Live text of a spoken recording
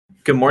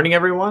Good morning,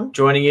 everyone.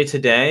 Joining you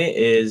today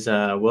is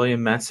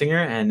William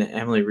Metzinger and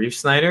Emily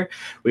Reifsnyder.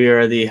 We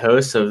are the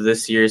hosts of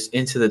this year's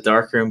Into the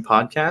Darkroom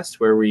podcast,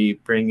 where we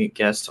bring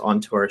guests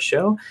onto our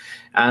show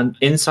and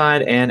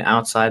inside and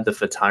outside the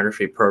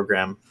photography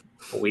program.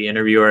 We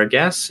interview our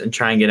guests and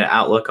try and get an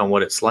outlook on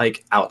what it's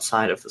like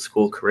outside of the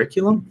school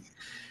curriculum.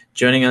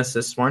 Joining us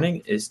this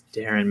morning is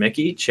Darin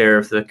Mickey, chair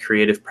of the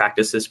Creative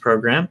Practices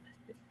program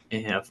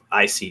of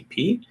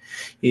ICP.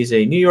 He's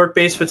a New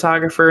York-based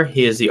photographer.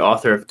 He is the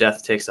author of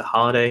Death Takes a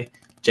Holiday,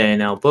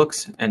 J&L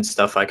Books, and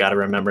Stuff I Gotta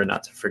Remember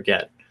Not to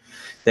Forget.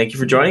 Thank you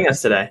for joining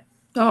us today.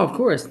 Oh, of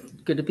course.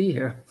 Good to be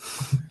here.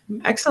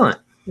 Excellent.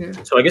 Yeah.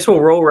 So I guess we'll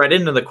roll right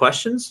into the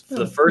questions. For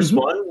the first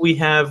one, we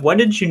have, when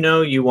did you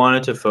know you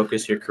wanted to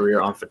focus your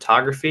career on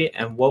photography,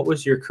 and what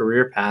was your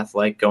career path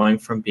like going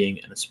from being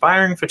an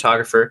aspiring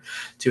photographer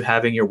to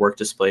having your work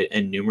displayed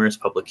in numerous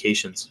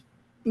publications?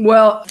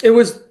 Well, it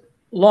was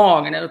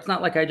long, and it's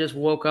not like I just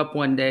woke up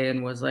one day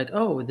and was like,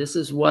 oh, this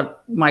is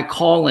what my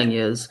calling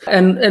is.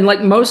 And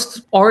like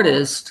most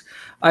artists,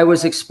 I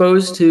was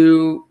exposed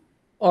to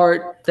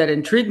art that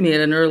intrigued me at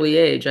an early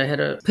age. I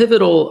had a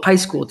pivotal high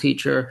school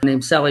teacher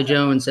named Sally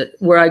Jones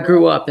where I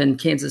grew up in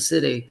Kansas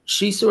City.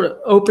 She sort of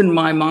opened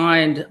my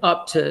mind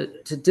up to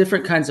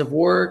different kinds of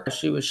work.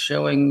 She was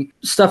showing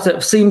stuff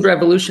that seemed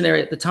revolutionary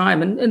at the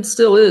time and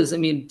still is. I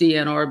mean,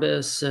 Deanne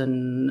Arbus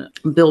and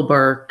Bill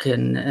Burke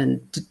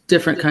and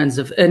different kinds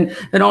of, and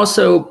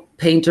also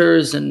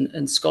painters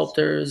and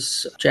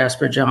sculptors,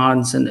 Jasper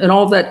Johns, and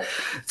all that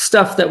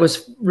stuff that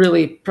was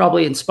really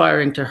probably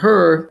inspiring to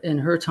her in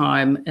her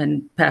time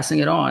and passing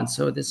it on.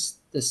 So this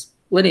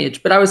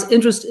lineage. But I was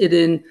interested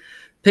in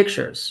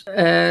pictures,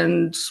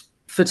 and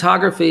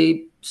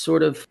photography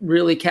sort of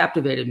really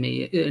captivated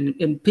me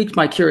and piqued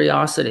my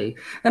curiosity.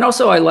 And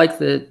also I liked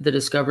the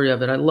discovery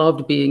of it. I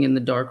loved being in the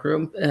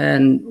darkroom.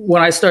 And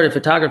when I started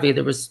photography,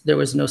 there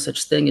was no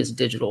such thing as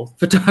digital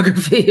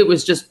photography. It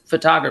was just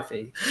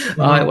photography. It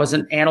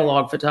wasn't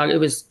analog photography. It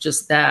was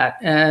just that.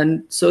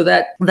 And so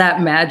that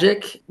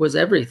magic was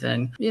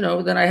everything.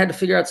 Then I had to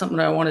figure out something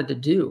I wanted to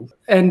do.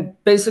 And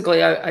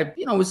basically I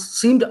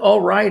seemed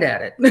all right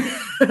at it.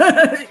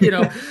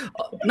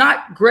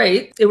 Not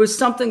great. It was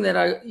something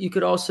that you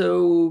could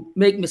also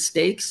make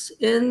mistakes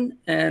in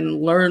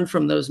and learn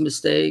from those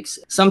mistakes,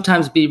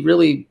 sometimes be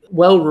really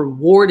well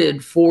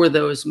rewarded for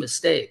those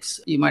mistakes.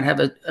 You might have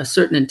a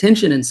certain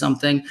intention in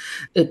something,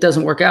 it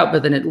doesn't work out,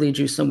 but then it leads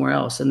you somewhere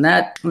else. And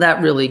that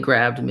really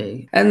grabbed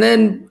me. And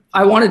then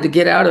I wanted to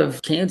get out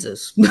of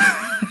Kansas.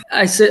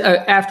 I said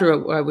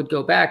after I would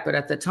go back, but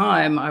at the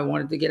time I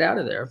wanted to get out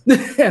of there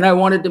and I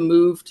wanted to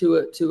move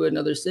to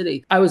another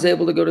city. I was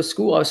able to go to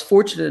school. I was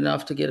fortunate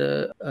enough to get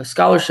a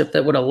scholarship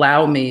that would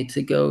allow me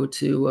to go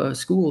to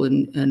school,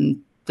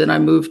 and then I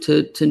moved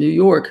to New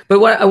York.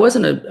 But I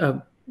wasn't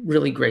a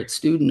really great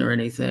student or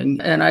anything,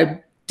 and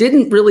I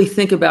didn't really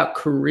think about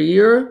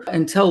career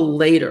until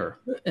later,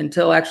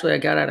 until actually I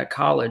got out of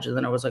college, and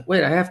then I was like,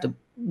 wait, I have to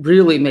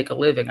really make a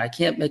living. I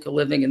can't make a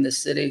living in this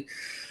city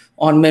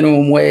on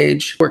minimum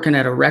wage, working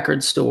at a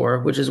record store,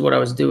 which is what I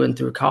was doing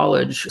through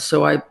college.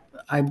 So I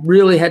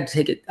really had to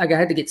take it. I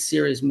had to get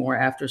serious more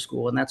after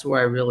school. And that's where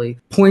I really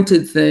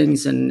pointed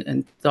things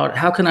and thought,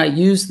 how can I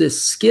use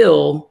this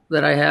skill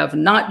that I have,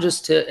 not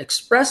just to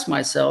express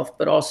myself,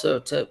 but also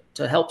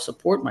to help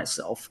support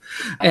myself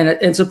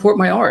and support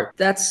my art.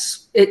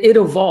 It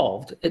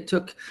evolved. It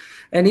took,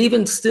 and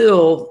even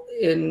still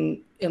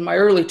in my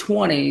early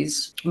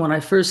 20s, when I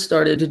first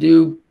started to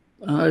do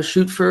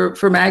shoot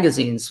for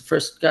magazines,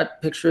 first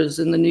got pictures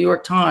in the New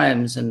York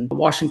Times and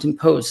Washington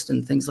Post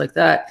and things like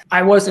that.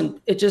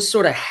 It just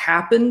sort of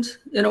happened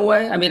in a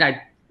way. I mean,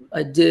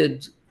 I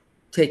did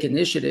take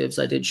initiatives.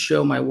 I did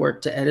show my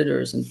work to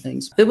editors and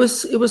things. It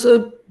was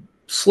a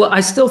slow, I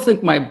still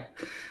think my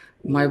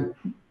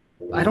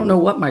I don't know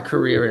what my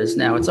career is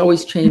now. It's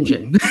always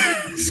changing.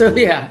 So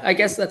yeah, I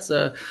guess that's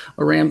a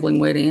rambling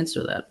way to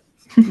answer that.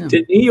 Yeah.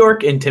 Did New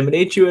York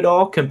intimidate you at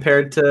all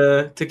compared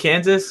to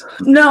Kansas?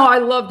 No, I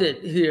loved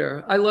it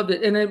here. I loved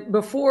it. And then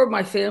before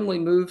my family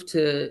moved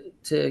to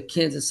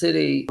Kansas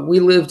City,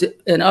 we lived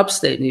in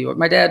upstate New York.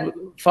 My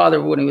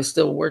father, when he was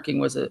still working,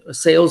 was a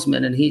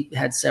salesman, and he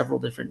had several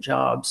different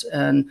jobs.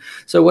 And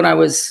so when I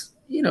was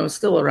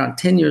still around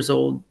 10 years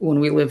old,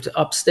 when we lived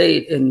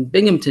upstate in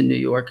Binghamton, New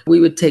York, we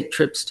would take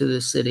trips to the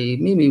city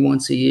maybe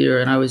once a year.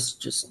 And I was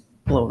just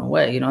blown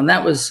away, and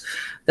that was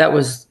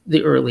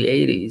the early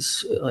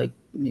 80s.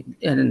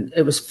 And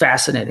it was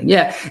fascinating.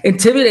 Yeah.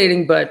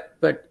 Intimidating, but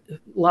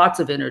lots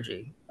of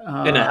energy.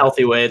 In a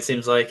healthy way, it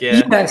seems like.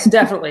 Yeah. Yes,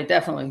 definitely.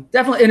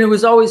 And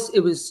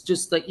it was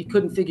just like, you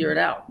couldn't figure it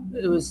out.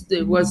 It was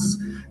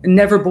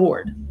never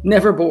bored.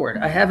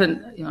 I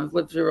haven't, I've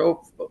lived here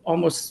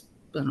almost,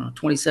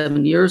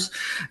 27 years.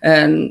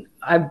 And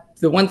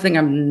the one thing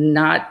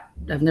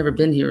I've never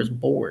been here is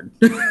bored.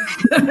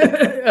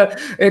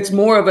 It's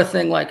more of a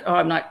thing like,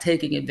 I'm not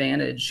taking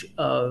advantage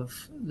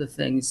of the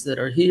things that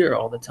are here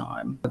all the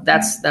time.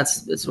 That's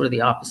sort of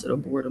the opposite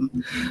of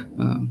boredom.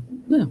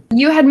 Yeah.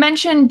 You had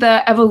mentioned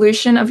the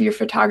evolution of your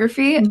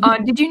photography.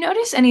 Mm-hmm. Did you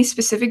notice any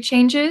specific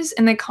changes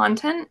in the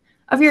content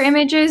of your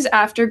images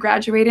after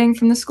graduating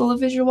from the School of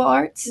Visual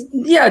Arts?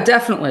 Yeah,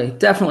 definitely.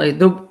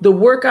 The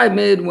work I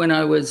made when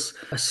I was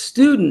a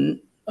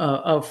student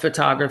of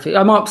photography.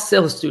 I'm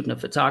still a student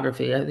of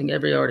photography. I think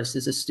every artist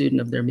is a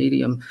student of their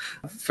medium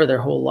for their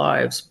whole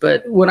lives.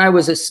 But when I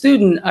was a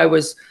student, I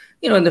was,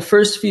 in the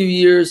first few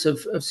years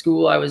of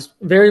school, I was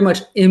very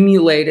much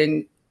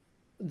emulating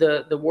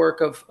the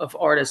work of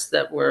artists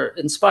that were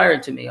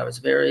inspiring to me. I was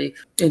very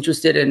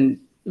interested in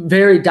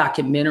very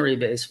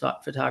documentary-based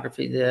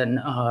photography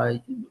then.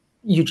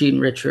 Eugene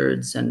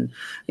Richards and,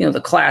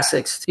 the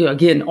classics,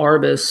 again,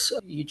 Arbus,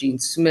 Eugene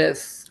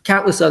Smith,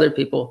 countless other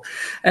people.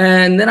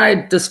 And then I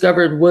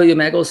discovered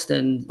William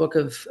Eggleston, book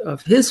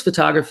of his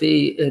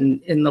photography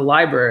in the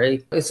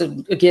library. It's,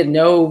 again,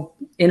 no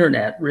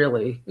internet,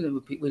 really.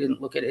 We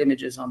didn't look at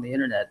images on the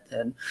internet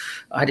then.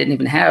 I didn't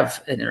even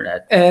have an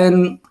internet.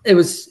 And there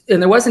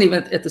wasn't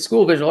even, at the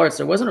School of Visual Arts,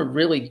 there wasn't a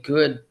really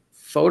good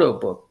photo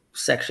book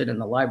section in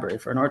the library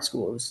for an art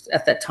school. It was,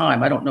 at that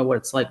time, I don't know what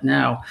it's like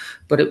now,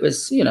 but it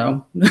was,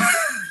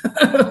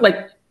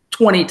 like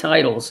 20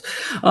 titles.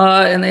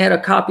 And they had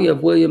a copy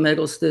of William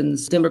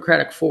Eggleston's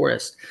Democratic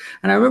Forest.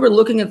 And I remember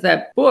looking at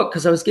that book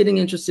because I was getting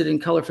interested in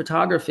color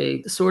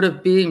photography, sort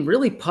of being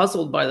really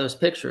puzzled by those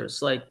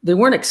pictures. Like, they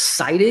weren't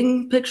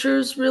exciting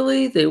pictures,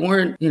 really. They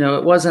weren't,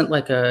 it wasn't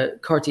like a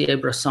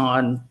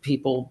Cartier-Bresson,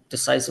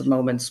 decisive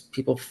moments,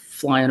 people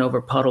flying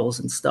over puddles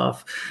and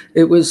stuff.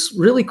 It was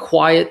really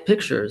quiet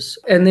pictures.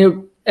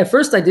 And at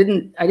first I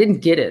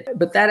didn't get it,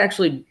 but that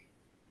actually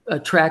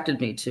attracted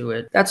me to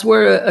it. That's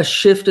where a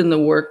shift in the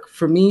work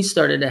for me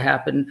started to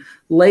happen.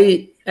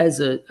 Late as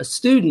a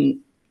student,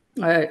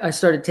 I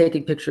started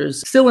taking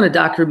pictures, still in a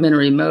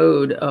documentary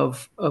mode,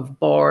 of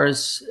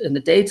bars in the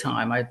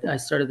daytime. I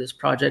started this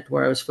project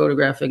where I was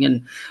photographing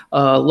in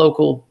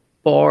local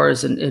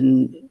bars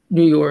in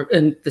New York,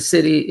 in the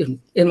city,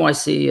 in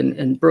NYC,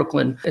 and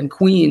Brooklyn and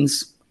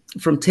Queens,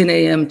 from 10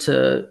 a.m.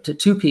 to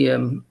 2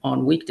 p.m.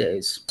 on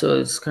weekdays. So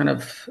it's kind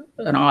of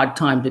an odd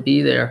time to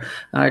be there.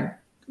 I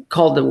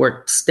called the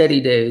work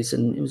steady days,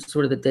 and it was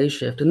sort of the day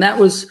shift. And that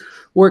was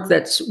work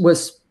that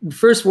was the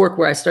first work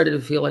where I started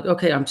to feel like,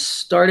 okay, I'm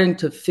starting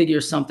to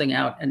figure something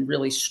out and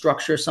really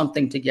structure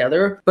something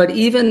together. But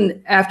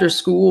even after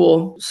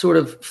school sort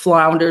of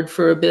floundered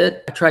for a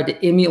bit, I tried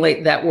to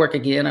emulate that work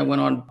again. I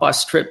went on a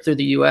bus trip through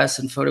the US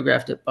and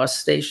photographed at bus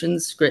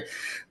stations. Great.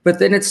 But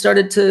then it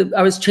started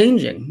I was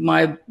changing.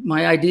 My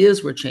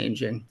ideas were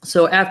changing.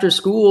 So after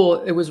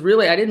school, it was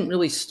really, I didn't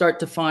really start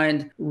to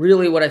find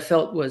really what I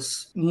felt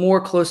was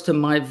more close to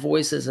my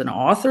voice as an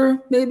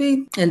author,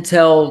 maybe,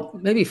 until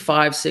maybe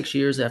 5-6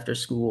 years after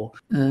school.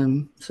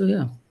 So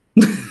yeah.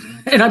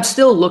 And I'm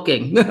still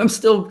looking. It's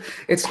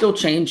still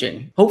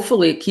changing.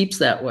 Hopefully it keeps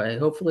that way.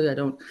 Hopefully I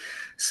don't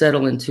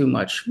settle in too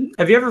much.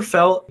 Have you ever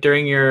felt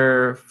during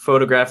your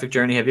photographic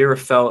journey, have you ever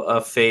felt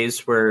a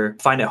phase where you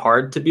find it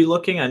hard to be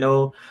looking? I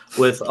know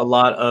with a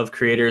lot of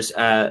creators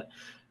at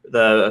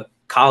the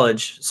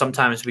college,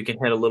 sometimes we can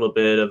hit a little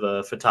bit of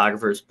a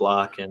photographer's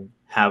block and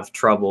have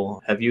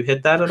trouble. Have you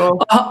hit that at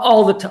all?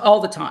 All the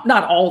time.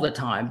 Not all the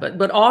time,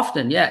 but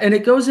often, yeah. And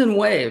it goes in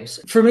waves.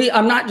 For me,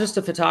 I'm not just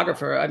a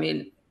photographer. I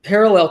mean,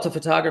 parallel to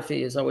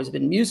photography has always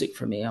been music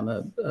for me. I'm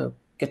a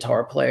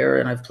guitar player,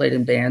 and I've played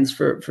in bands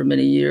for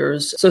many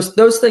years. So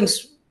those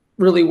things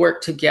really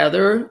work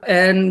together.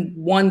 And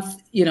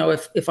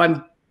if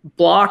I'm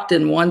blocked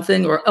in one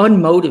thing or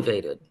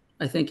unmotivated,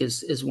 I think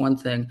is one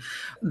thing,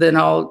 then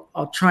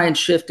I'll try and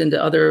shift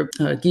into other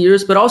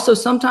gears. But also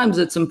sometimes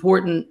it's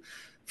important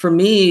for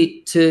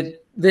me to,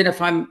 then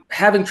if I'm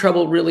having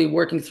trouble really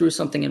working through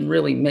something and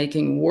really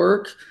making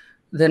work,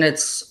 then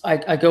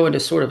I go into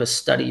sort of a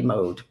study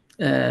mode.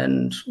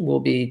 And we'll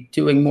be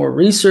doing more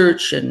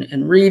research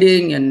and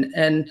reading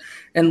and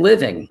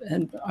living.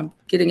 And I'm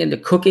getting into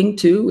cooking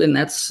too, and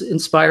that's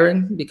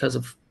inspiring because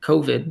of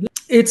COVID.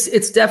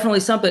 It's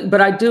definitely something.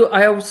 But I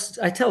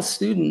tell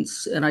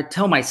students, and I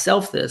tell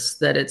myself this,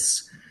 that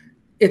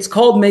it's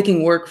called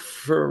making work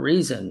for a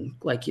reason.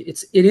 Like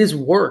it is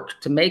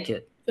work to make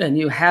it, and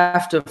you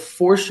have to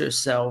force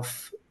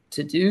yourself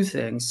to do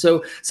things.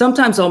 So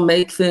sometimes I'll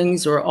make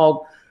things, or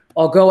I'll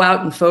go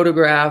out and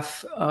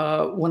photograph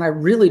when I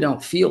really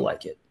don't feel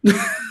like it.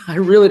 I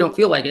really don't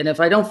feel like it. And if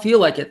I don't feel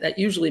like it, that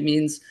usually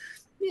means,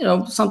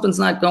 something's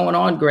not going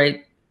on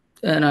great.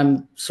 And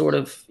I'm sort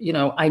of,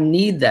 I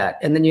need that.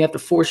 And then you have to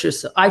force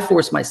yourself. I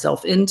force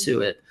myself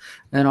into it.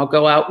 And I'll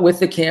go out with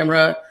the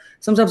camera.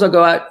 Sometimes I'll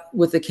go out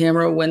with the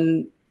camera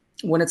when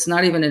it's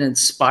not even an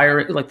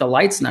inspiring, like the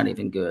light's not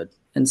even good,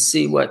 and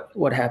see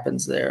what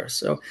happens there.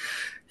 So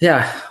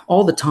yeah,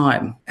 all the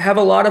time. I have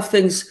a lot of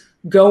things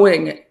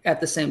going at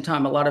the same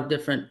time, a lot of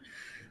different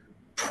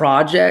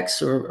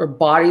projects or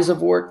bodies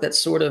of work that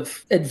sort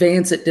of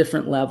advance at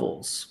different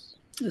levels.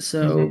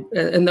 So,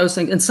 and those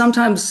things, and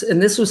sometimes,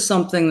 and this was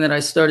something that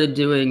I started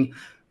doing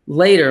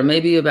later,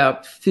 maybe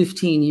about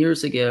 15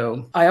 years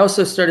ago, I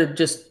also started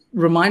just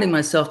reminding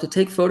myself to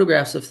take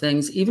photographs of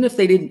things, even if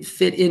they didn't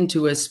fit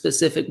into a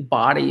specific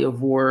body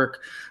of work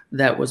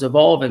that was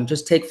evolving,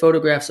 just take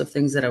photographs of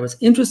things that I was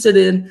interested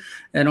in,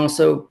 and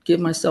also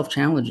give myself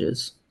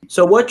challenges.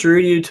 So what drew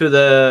you to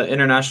the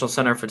International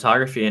Center of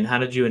Photography, and how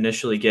did you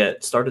initially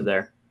get started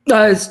there?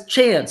 It's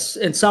chance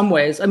in some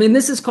ways. I mean,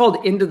 this is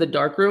called Into the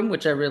Darkroom,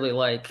 which I really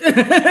like.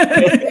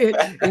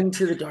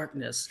 Into the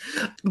darkness.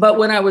 But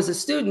when I was a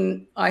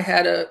student, I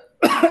had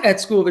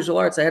at School of Visual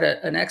Arts, I had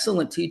an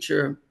excellent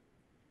teacher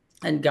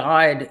and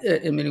guide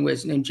in many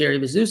ways named Jerry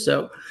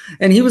Vizzuso.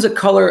 And he was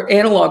a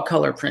analog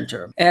color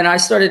printer. And I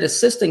started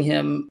assisting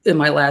him in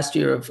my last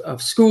year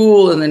of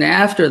school. And then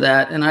after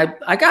that, and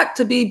I got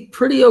to be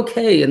pretty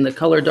okay in the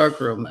color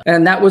darkroom.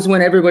 And that was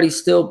when everybody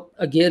still,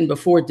 again,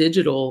 before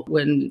digital,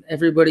 when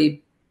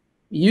everybody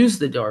used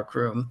the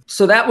darkroom.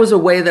 So that was a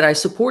way that I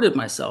supported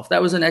myself.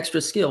 That was an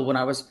extra skill when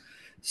I was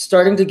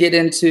starting to get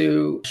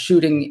into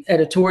shooting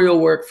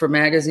editorial work for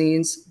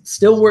magazines,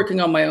 still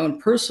working on my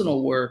own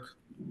personal work.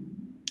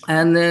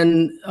 And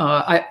then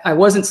I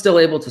wasn't still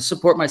able to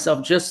support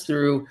myself just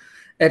through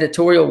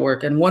editorial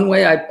work. And one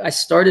way I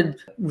started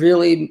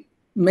really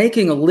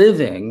making a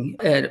living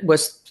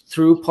was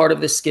through part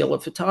of the skill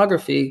of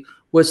photography,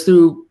 was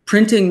through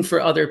printing for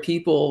other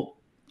people,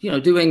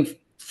 doing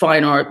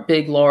fine art,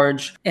 big,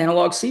 large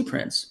analog C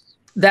prints.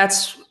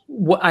 That's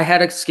what I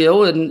had a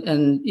skill.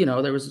 And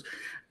there was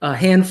a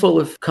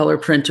handful of color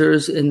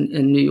printers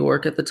in New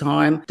York at the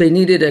time. They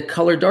needed a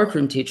color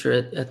darkroom teacher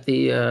at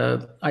the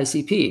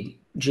ICP.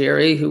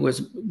 Jerry, who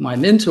was my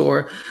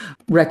mentor,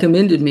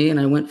 recommended me, and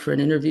I went for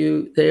an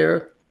interview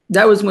there.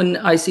 That was when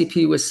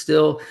ICP was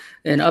still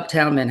in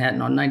Uptown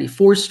Manhattan on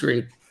 94th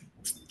Street.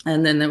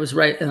 And then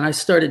and I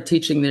started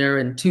teaching there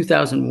in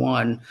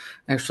 2001,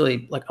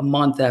 actually like a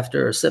month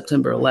after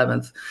September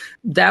 11th.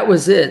 That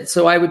was it.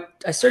 So I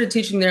started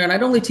teaching there, and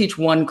I'd only teach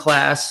one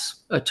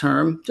class a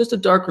term, just a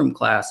darkroom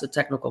class, a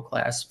technical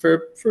class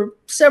for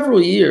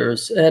several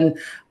years. And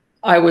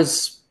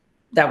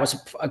that was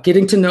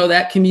getting to know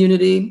that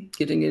community,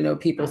 getting to know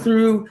people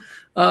through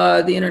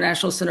the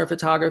International Center of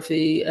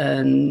Photography,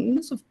 and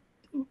it's a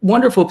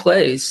wonderful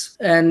place.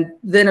 And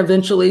then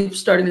eventually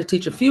starting to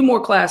teach a few more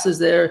classes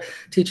there,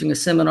 teaching a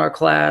seminar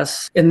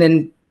class, and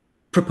then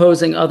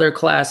proposing other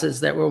classes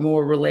that were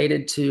more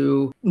related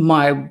to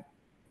my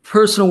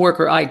personal work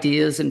or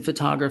ideas in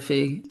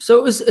photography.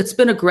 So it's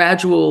been a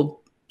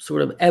gradual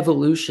sort of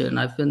evolution.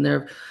 I've been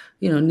there,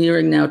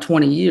 nearing now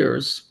 20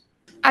 years.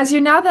 As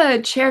you're now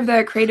the chair of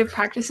the Creative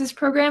Practices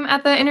program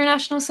at the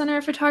International Center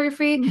of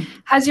Photography,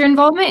 has your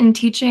involvement in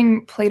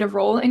teaching played a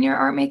role in your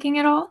art making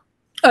at all?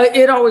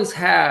 It always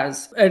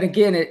has. And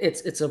again,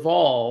 it's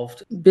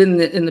evolved.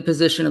 Been in the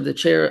position of the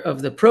chair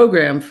of the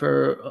program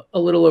for a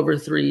little over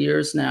 3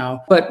 years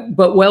now. But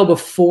well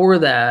before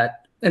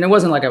that, and it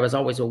wasn't like I was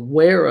always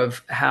aware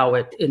of how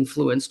it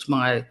influenced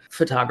my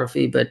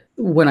photography. But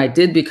when I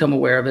did become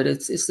aware of it,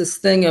 it's this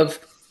thing of,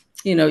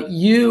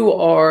 you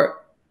are,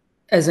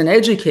 as an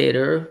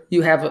educator,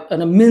 you have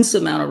an immense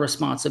amount of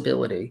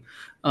responsibility.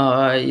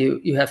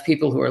 You have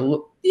people who are,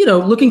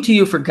 looking to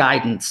you for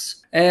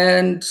guidance,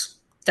 and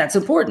that's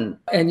important.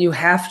 And you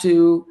have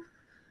to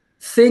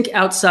think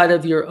outside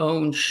of your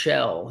own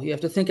shell. You have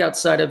to think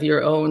outside of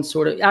your own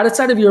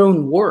outside of your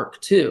own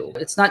work too.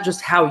 It's not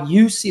just how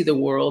you see the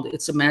world.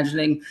 It's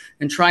imagining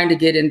and trying to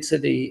get into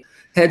the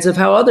heads of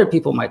how other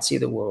people might see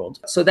the world.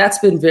 So that's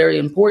been very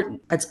important.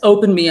 It's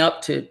opened me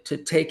up to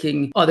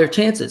taking other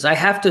chances. I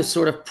have to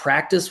sort of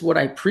practice what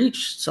I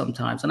preach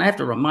sometimes, and I have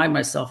to remind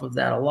myself of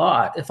that a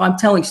lot. If I'm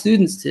telling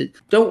students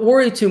don't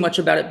worry too much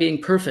about it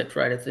being perfect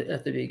right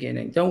at the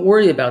beginning. Don't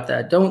worry about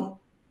that. Don't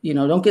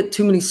get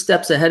too many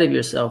steps ahead of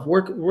yourself.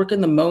 Work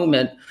in the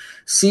moment.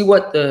 See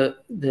what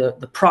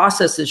the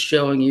process is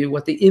showing you,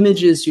 what the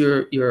images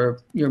you're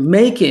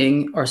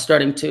making are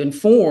starting to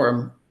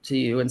inform to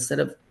you, instead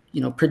of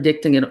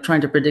predicting it,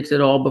 trying to predict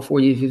it all before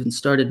you've even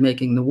started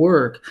making the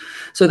work.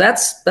 So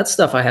that's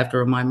stuff I have to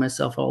remind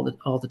myself all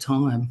the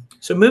time.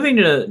 So moving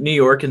to New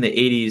York in the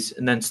 80s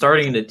and then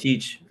starting to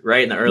teach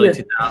right in the early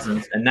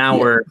 2000s, and now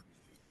we're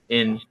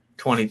in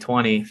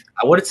 2020.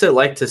 What's it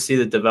like to see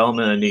the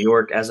development of New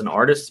York as an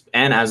artist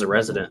and as a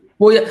resident?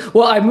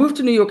 Well, I moved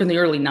to New York in the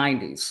early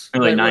 90s.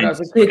 Early 90s. When I was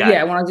a kid,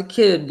 when I was a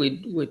kid,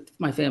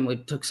 my family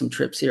took some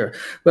trips here,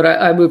 but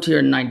I moved here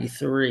in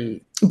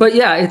 93. But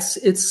New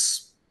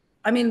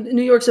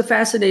York's a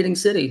fascinating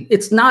city.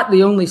 It's not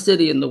the only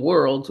city in the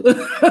world,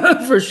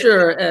 for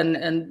sure.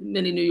 And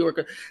many New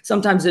Yorkers,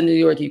 sometimes in New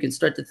York, you can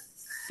start to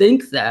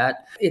think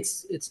that.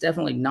 It's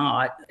definitely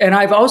not. And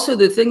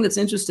the thing that's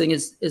interesting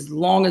is, as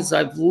long as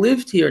I've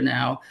lived here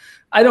now,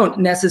 I don't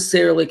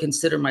necessarily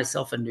consider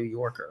myself a New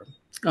Yorker.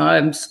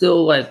 I'm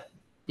still I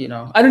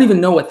don't even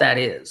know what that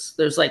is.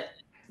 There's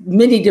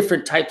many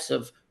different types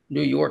of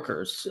New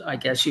Yorkers, I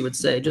guess you would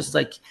say, just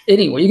like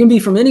anywhere. You can be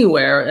from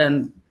anywhere,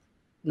 and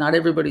not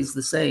everybody's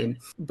the same,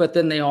 but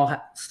then they all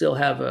still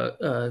have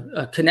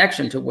a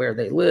connection to where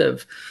they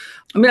live.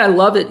 I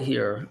love it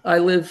here. I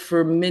lived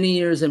for many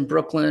years in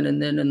Brooklyn, and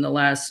then in the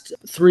last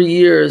 3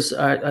 years,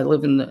 I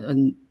live in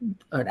an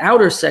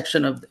outer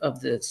section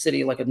of the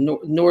city, like a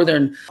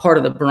northern part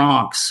of the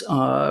Bronx,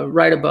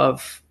 right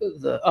above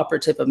the upper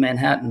tip of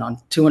Manhattan on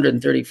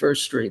 231st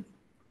Street.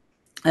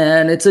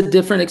 And it's a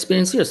different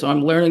experience here. So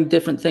I'm learning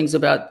different things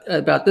about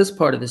this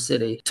part of the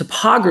city.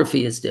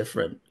 Topography is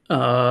different.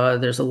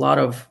 There's a lot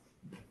of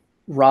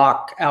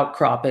rock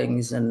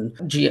outcroppings and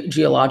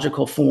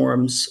geological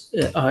forms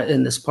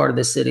in this part of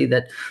the city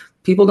that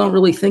people don't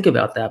really think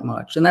about that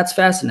much. And that's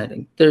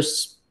fascinating.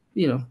 There's,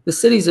 the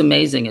city's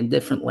amazing in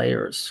different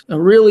layers. A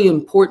really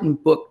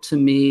important book to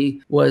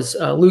me was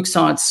Luc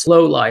Sant's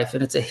Slow Life.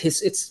 And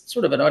it's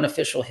sort of an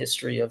unofficial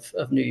history of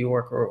New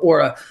York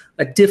or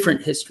a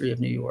different history of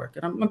New York.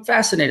 And I'm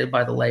fascinated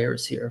by the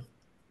layers here.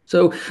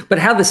 So, but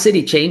how the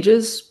city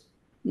changes,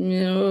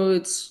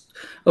 it's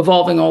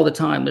evolving all the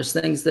time. There's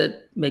things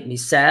that make me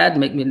sad,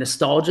 make me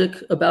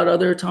nostalgic about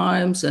other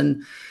times.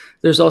 And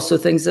there's also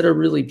things that are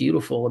really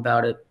beautiful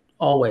about it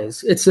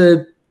always. It's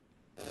an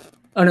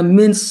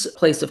immense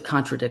place of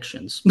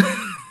contradictions.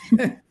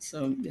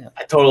 So, yeah.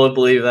 I totally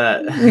believe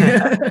that.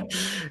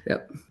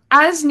 Yep.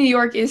 As New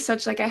York is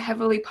such like a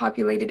heavily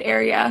populated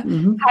area,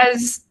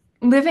 has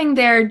living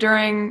there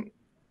during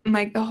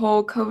like the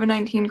whole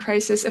COVID-19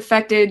 crisis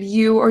affected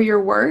you or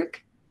your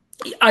work?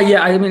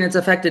 Yeah, I mean, it's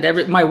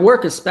affected my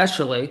work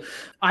especially.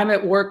 I'm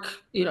at work,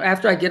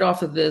 after I get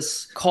off of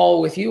this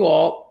call with you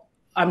all,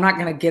 I'm not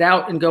going to get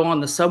out and go on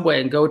the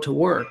subway and go to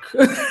work.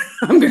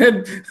 I'm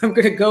going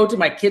to go to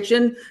my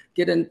kitchen,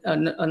 get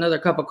another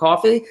cup of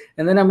coffee,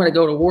 and then I'm going to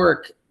go to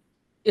work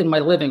in my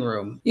living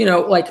room.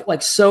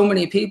 Like so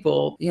many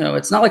people,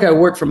 it's not like I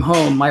work from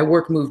home. My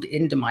work moved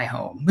into my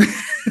home.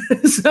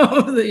 So,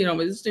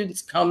 my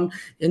students come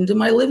into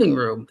my living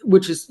room,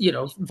 which is,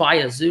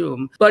 via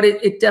Zoom, but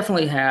it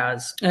definitely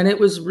has. And it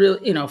was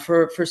really,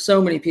 for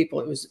so many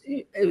people,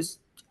 it was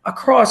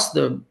across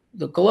the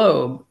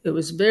globe. It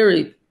was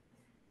very,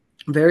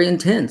 very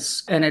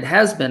intense, and it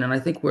has been. And I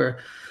think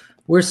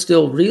we're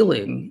still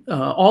reeling.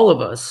 All of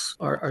us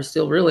are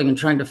still reeling and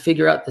trying to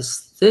figure out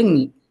this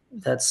thing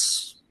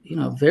that's,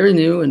 very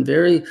new and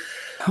very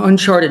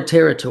uncharted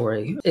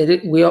territory.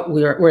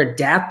 We're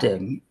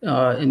adapting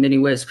in many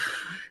ways.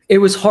 It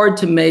was hard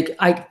to make.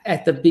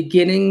 At the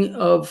beginning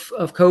of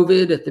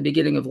COVID, at the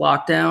beginning of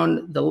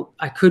lockdown,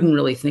 I couldn't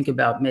really think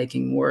about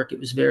making work. It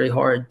was very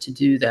hard to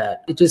do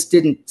that. It just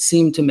didn't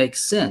seem to make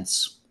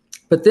sense.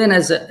 But then,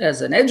 as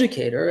an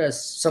educator,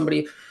 as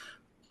somebody,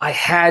 I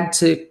had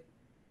to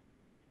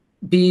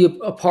be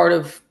a part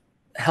of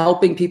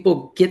helping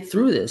people get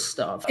through this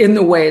stuff in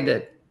the way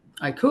that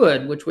I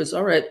could, which was,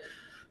 all right,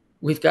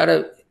 we've got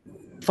to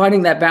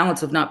finding that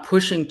balance of not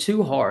pushing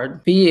too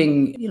hard,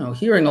 being,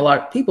 hearing a lot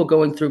of people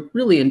going through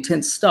really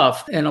intense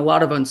stuff and a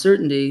lot of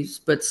uncertainties,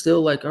 but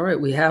still like, all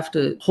right, we have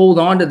to hold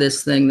on to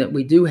this thing that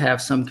we do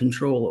have some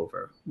control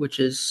over,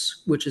 which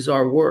is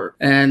our work.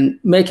 And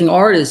making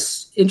art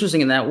is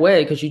interesting in that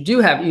way because it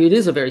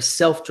is a very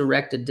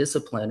self-directed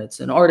discipline. It's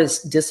an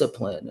artist's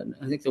discipline. And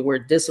I think the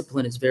word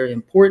discipline is very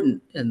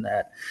important in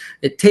that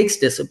it takes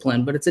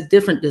discipline, but it's a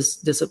different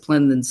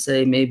discipline than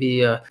say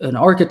maybe an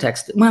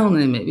architect's,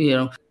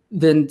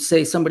 than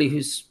say somebody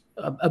who's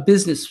a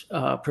business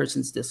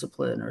person's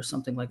discipline or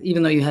something like that,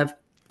 even though you have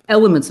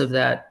elements of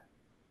that,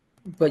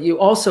 but you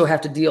also have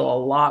to deal a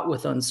lot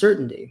with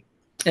uncertainty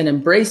and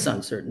embrace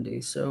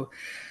uncertainty. So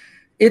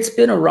it's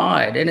been a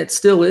ride, and it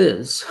still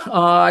is.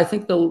 I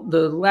think the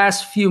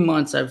last few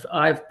months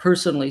I've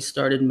personally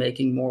started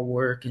making more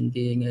work and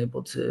being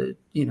able to,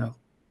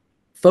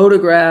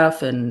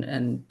 photograph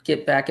and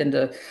get back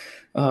into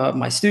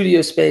my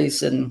studio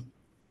space and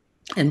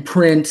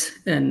print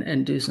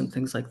and do some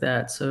things like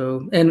that.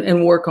 So,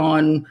 and work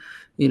on,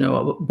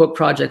 book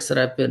projects that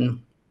I've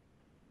been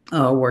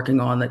working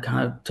on that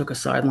kind of took a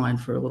sideline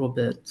for a little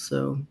bit.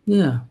 So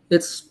yeah,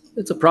 it's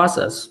a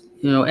process,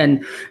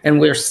 and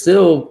we're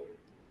still,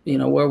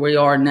 where we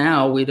are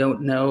now, we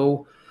don't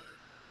know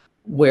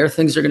where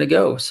things are going to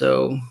go.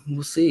 So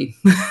we'll see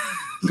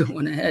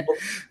going ahead.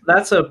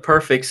 That's a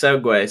perfect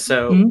segue.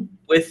 So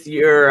with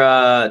your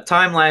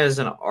timeline as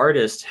an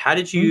artist, how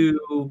did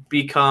you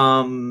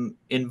become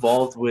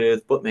involved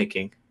with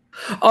bookmaking?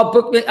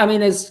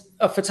 As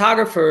a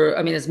photographer,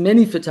 as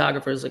many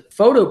photographers, like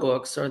photo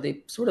books are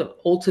the sort of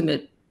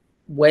ultimate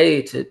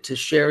way to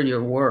share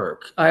your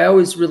work. I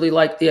always really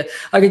liked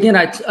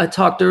I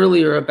talked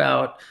earlier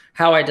about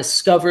how I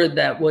discovered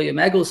that William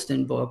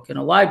Eggleston book in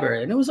a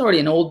library, and it was already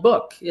an old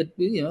book. It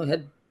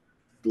had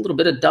a little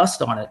bit of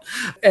dust on it,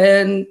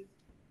 and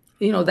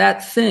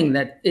that thing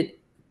that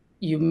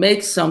you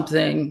make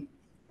something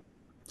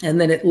and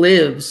then it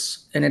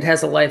lives and it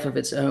has a life of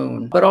its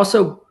own. But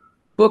also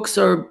books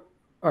are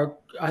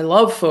I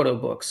love photo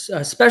books,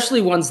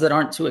 especially ones that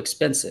aren't too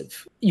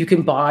expensive. You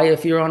can buy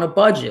if you're on a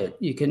budget,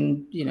 you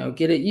can,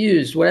 get it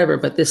used, whatever.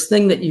 But this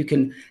thing that you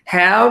can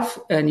have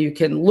and you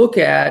can look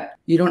at,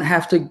 you don't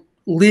have to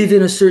live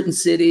in a certain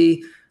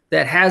city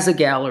that has a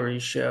gallery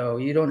show.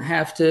 You don't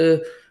have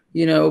to,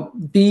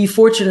 be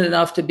fortunate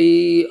enough to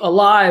be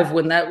alive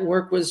when that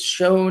work was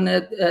shown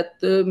at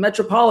the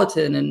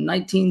Metropolitan in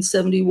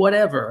 1970,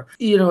 whatever,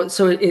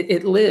 so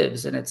it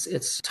lives and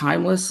it's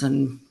timeless.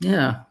 And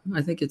yeah,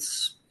 I think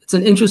it's It's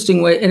an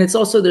interesting way. And it's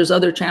also, there's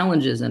other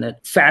challenges in it.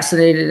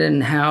 Fascinated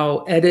in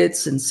how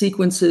edits and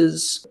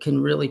sequences can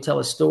really tell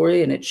a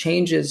story, and it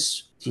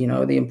changes,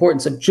 the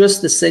importance of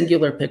just the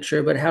singular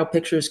picture, but how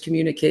pictures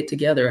communicate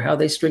together, how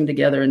they string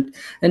together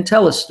and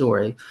tell a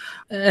story.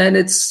 And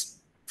it's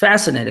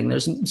fascinating.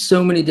 There's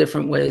so many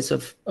different ways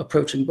of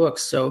approaching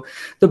books. So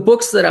the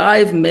books that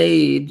I've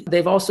made,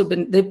 they've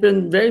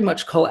been very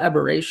much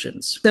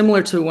collaborations,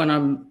 similar to when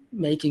I'm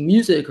making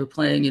music or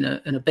playing in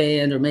a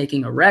band or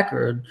making a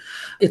record.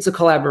 It's a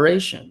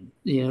collaboration.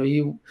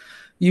 You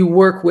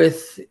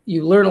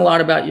learn a lot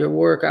about your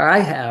work. I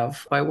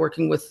have, by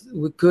working with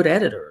good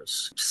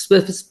editors.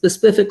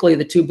 Specifically,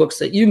 the two books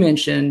that you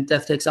mentioned,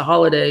 Death Takes a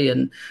Holiday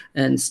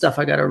and Stuff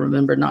I Gotta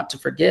Remember Not to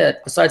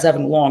Forget, besides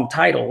having long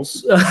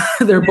titles,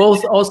 they're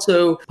both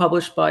also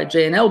published by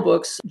J&L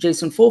Books.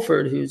 Jason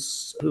Fulford,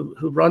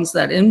 who runs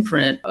that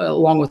imprint,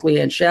 along with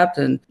Leanne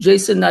Shapton.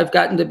 Jason, I've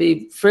gotten to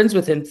be friends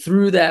with him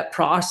through that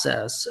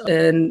process.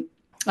 And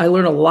I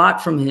learned a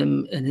lot from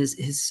him and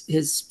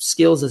his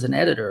skills as an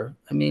editor.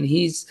 I mean,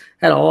 he's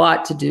had a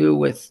lot to do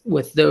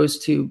with those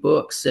two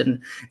books and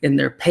in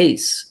their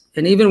pace.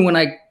 And even when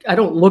I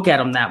don't look at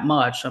them that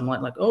much, I'm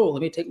like, oh,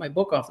 let me take my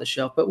book off the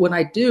shelf. But when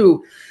I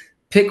do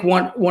pick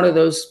one of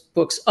those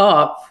books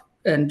up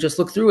and just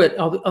look through it,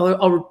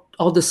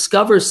 I'll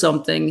discover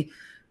something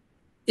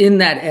in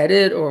that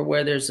edit, or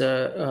where there's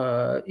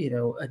a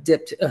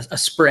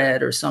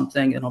spread or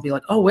something, and I'll be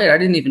like, oh wait, I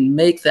didn't even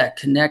make that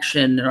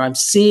connection, or I'm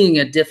seeing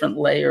a different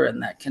layer in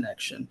that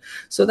connection.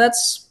 So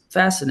that's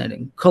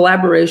fascinating.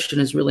 Collaboration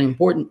is really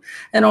important,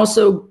 and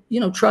also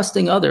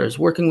trusting others,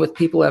 working with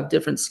people who have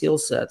different skill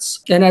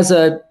sets. And as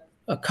a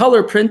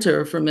color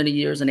printer for many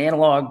years, an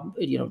analog,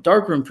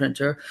 darkroom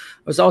printer,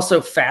 I was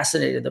also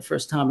fascinated the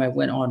first time I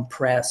went on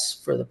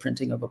press for the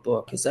printing of a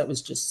book, because that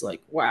was just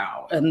like,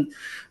 wow. And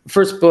the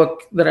first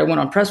book that I went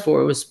on press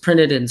for was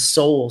printed in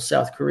Seoul,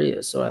 South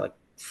Korea. So I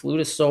flew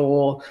to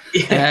Seoul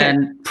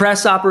and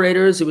press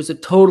operators. It was a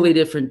totally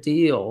different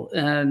deal.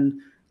 And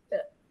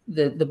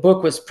the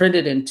book was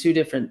printed in two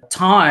different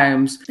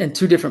times and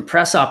two different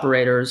press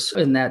operators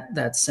in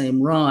that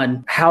same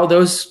run. How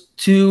those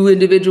two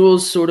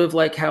individuals, sort of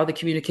like how the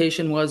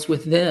communication was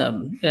with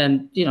them.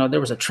 And, there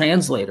was a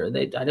translator.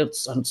 I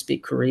don't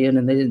speak Korean,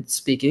 and they didn't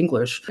speak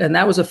English. And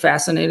that was a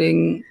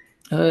fascinating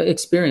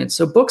experience.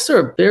 So books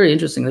are very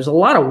interesting. There's a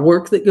lot of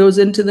work that goes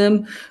into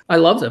them. I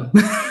love them.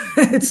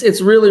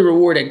 It's really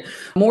rewarding.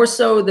 More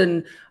so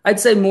than I,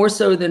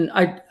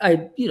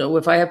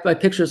 if I have my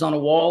pictures on a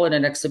wall in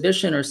an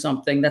exhibition or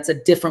something, that's a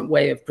different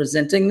way of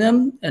presenting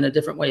them and a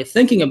different way of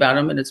thinking about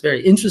them. And it's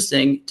very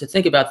interesting to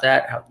think about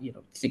that, how,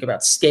 think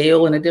about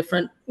scale in a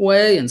different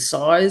way and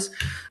size.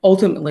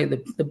 Ultimately,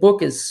 the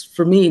book is,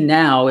 for me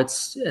now,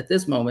 it's at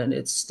this moment,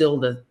 it's still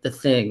the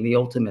thing, the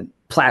ultimate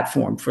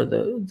platform for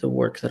the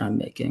work that I'm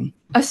making.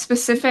 A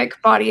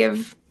specific body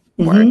of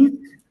work.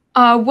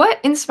 Mm-hmm. What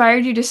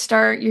inspired you to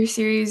start your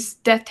series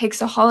Death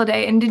Takes a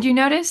Holiday? And did you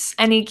notice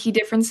any key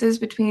differences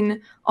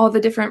between all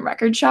the different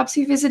record shops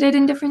you visited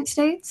in different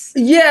states?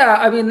 Yeah,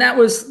 I mean, that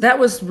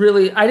was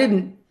really,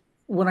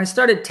 when I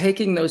started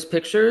taking those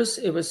pictures,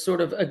 it was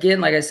sort of,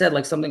 again, like I said,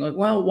 like something like,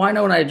 well, why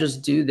don't I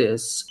just do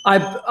this?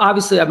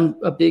 I'm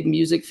a big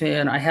music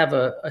fan. I have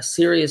a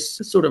serious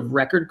sort of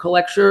record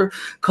collector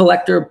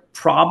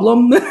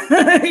problem.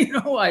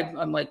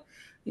 I'm like,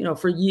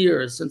 for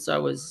years, since I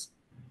was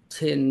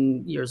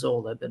 10 years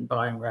old, I've been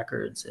buying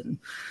records, and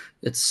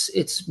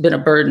it's been a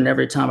burden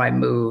every time I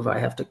move. I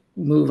have to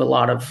move a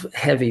lot of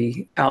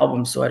heavy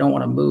albums, so I don't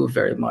want to move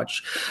very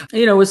much.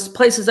 It's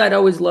places I'd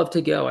always love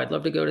to go. I'd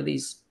love to go to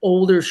these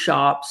older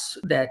shops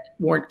that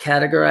weren't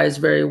categorized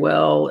very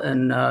well,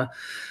 and that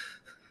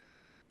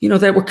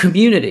were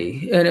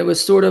community. And it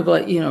was sort of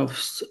like,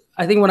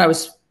 I think when I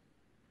was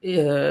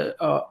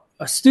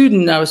a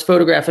student, I was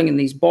photographing in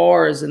these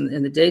bars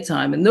in the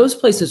daytime, and those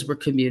places were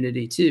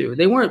community too.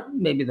 They weren't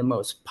maybe the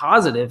most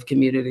positive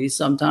communities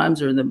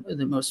sometimes, or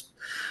the most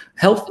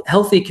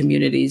healthy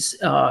communities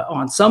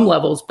on some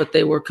levels, but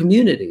they were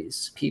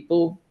communities.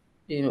 People,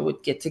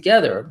 would get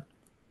together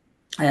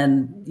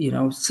and,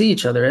 see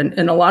each other.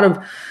 And a lot of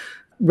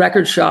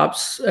record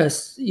shops,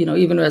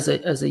 even as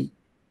a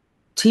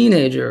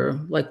teenager,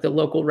 like the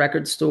local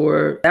record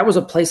store, that was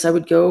a place I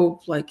would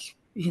go, like,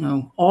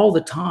 all the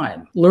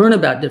time, learn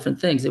about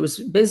different things. It was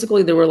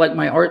basically, they were like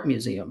my art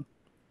museum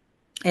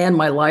and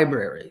my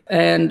library,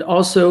 and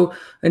also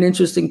an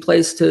interesting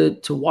place to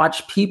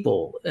watch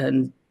people,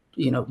 and,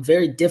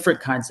 very different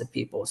kinds of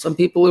people. Some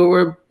people who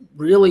were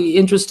really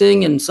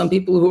interesting, and some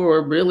people who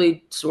were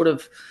really sort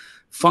of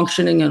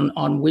functioning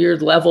on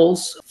weird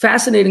levels.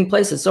 Fascinating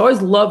places. So I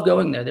always loved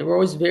going there. They were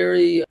always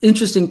very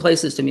interesting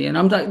places to me. And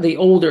I'm talking the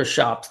older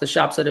shops, the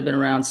shops that have been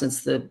around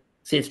since the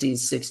 50s,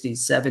 60s,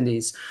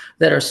 70s,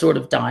 that are sort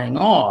of dying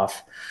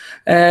off.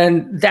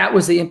 And that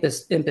was the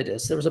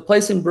impetus. There was a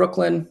place in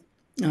Brooklyn.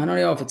 I don't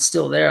know if it's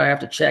still there. I have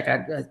to check.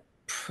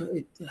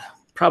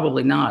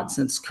 Probably not,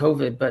 since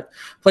COVID, but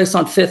a place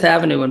on Fifth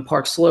Avenue in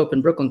Park Slope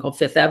in Brooklyn called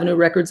Fifth Avenue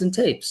Records and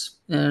Tapes.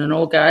 And an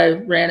old guy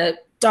ran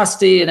it,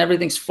 dusty, and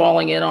everything's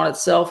falling in on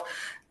itself.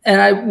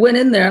 And I went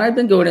in there, and I've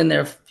been going in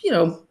there,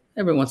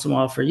 every once in a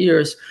while for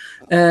years.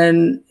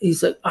 And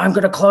he's like, I'm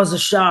going to close the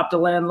shop. The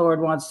landlord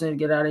wants to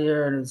get out of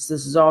here, and this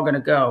is all going to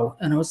go.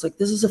 And I was like,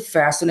 this is a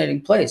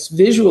fascinating place.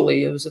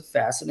 Visually, it was a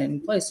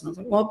fascinating place. And I was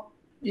like, well,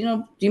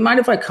 do you mind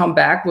if I come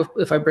back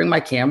if I bring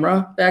my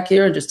camera back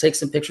here and just take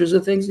some pictures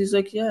of things? He's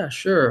like, yeah,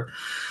 sure.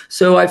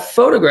 So I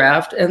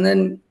photographed, and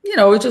then,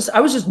 I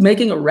was just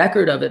making a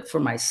record of it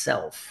for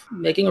myself,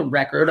 making a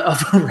record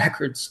of a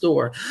record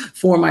store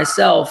for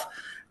myself.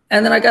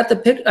 And then I got the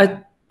pic.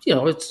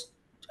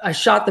 I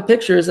shot the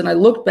pictures, and I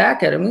looked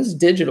back at them. It was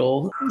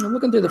digital. I'm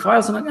looking through the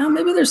files. I'm like,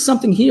 maybe there's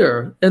something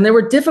here. And they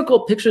were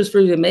difficult pictures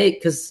for me to make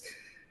because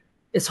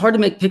it's hard to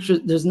make pictures.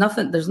 There's not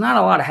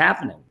a lot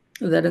happening.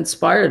 That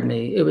inspired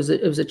me. It was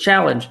a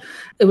challenge.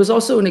 It was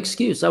also an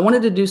excuse. I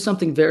wanted to do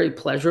something very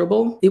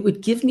pleasurable. It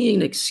would give me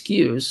an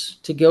excuse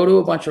to go to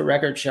a bunch of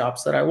record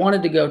shops that I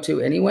wanted to go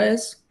to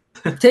anyways,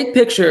 take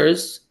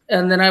pictures,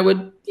 and then I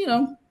would,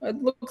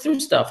 I'd look through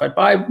stuff. I'd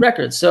buy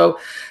records. So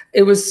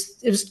it was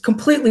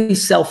completely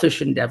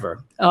selfish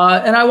endeavor.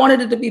 And I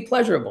wanted it to be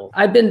pleasurable.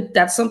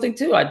 That's something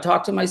too. I'd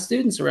talk to my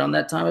students around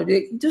that time. I'd be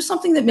like, do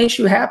something that makes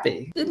you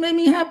happy. It made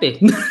me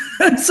happy.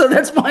 So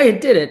that's why I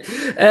did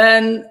it.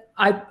 And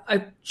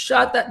I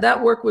shot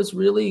that work was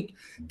really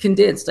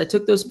condensed. I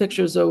took those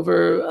pictures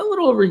over a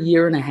little over a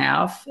year and a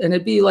half, and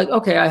it'd be like,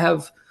 okay,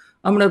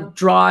 I'm going to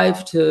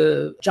drive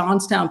to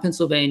Johnstown,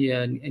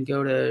 Pennsylvania, and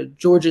go to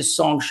George's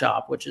Song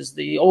Shop, which is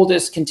the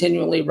oldest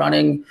continually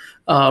running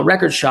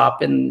record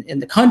shop in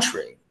the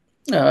country.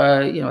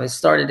 They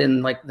started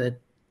in like the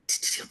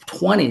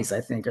 20s,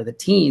 I think, or the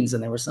teens,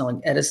 and they were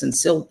selling Edison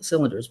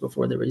cylinders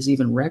before there was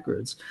even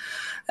records.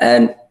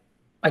 And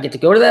I get to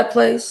go to that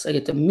place. I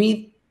get to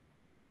meet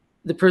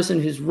the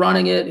person who's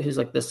running it, who's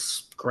like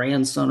this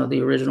grandson of the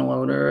original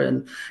owner.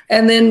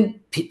 And then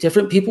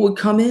different people would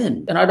come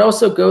in. And I'd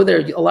also go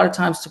there a lot of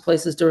times to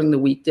places during the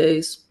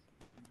weekdays,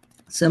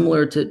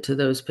 similar to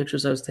those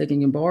pictures I was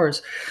taking in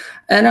bars.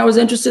 And I was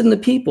interested in the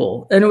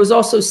people. And it was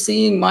also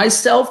seeing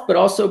myself, but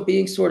also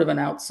being sort of an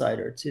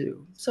outsider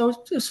too. So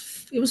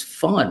it was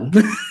fun.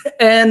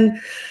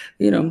 And,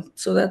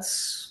 so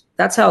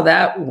that's how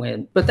that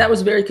went. But that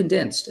was very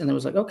condensed. And it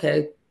was like,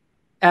 okay,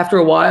 after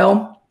a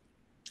while,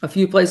 a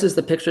few places,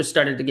 the pictures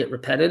started to get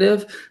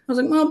repetitive. I was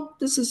like, well,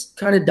 this is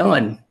kind of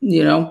done,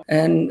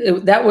 and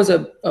that was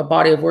a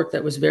body of work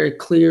that was very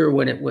clear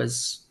when it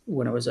was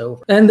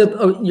over. And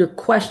your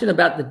question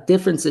about the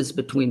differences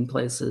between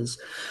places,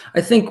 I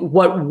think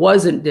what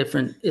wasn't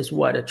different is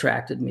what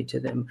attracted me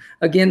to them.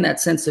 Again, that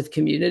sense of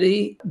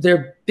community.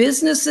 They're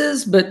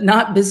businesses, but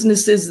not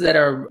businesses that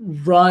are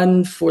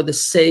run for the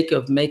sake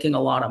of making a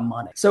lot of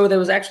money. So there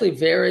was actually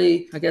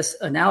very, I guess,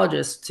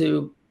 analogous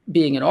to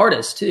being an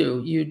artist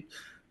too.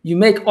 You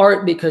make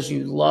art because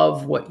you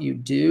love what you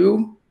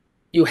do.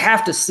 You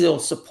have to still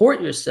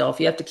support yourself.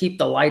 You have to keep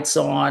the lights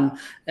on,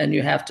 and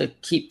you have to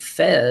keep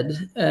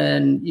fed,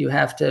 and you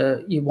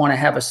want to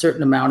have a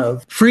certain amount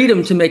of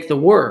freedom to make the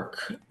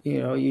work.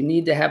 You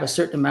need to have a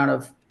certain amount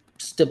of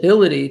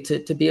stability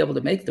to be able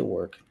to make the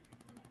work.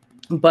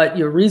 But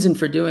your reason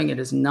for doing it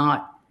is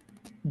not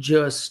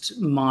just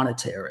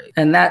monetary.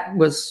 And that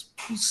was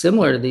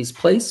similar to these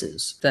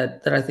places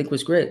that I think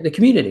was great. The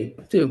community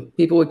too.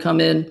 People would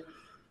come in,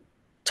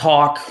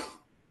 talk,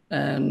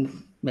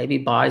 and maybe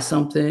buy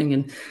something.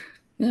 And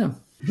yeah.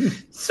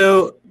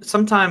 So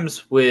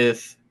sometimes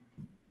with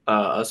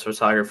us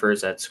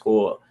photographers at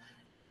school,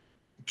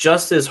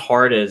 just as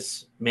hard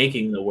as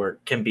making the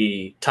work can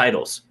be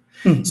titles.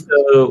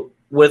 So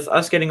with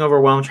us getting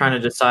overwhelmed trying to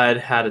decide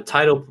how to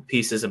title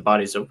pieces and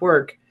bodies of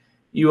work,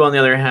 you on the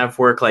other hand have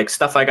work like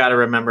Stuff I Gotta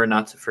Remember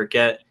Not to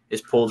Forget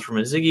is pulled from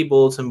a Ziggy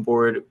bulletin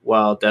board,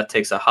 while Death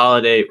Takes a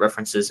Holiday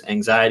references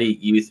anxiety,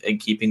 youth,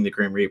 and keeping the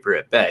Grim Reaper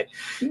at bay.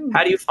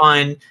 How do you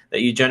find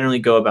that you generally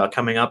go about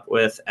coming up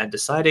with and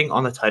deciding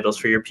on the titles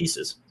for your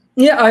pieces?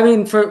 Yeah, I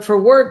mean, for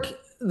work,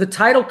 the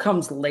title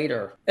comes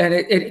later, and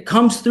it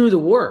comes through the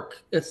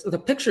work.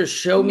 The pictures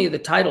show me the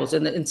titles,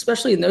 and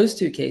especially in those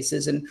two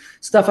cases, and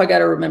Stuff I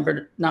Gotta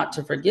Remember Not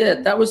to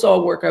Forget, that was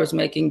all work I was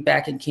making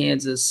back in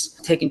Kansas,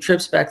 taking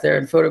trips back there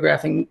and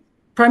photographing.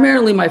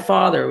 Primarily, my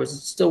father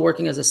was still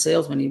working as a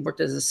salesman. He worked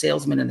as a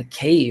salesman in a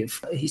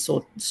cave. He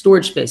sold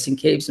storage space in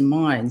caves and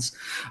mines.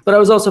 But I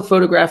was also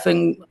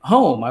photographing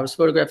home. I was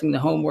photographing the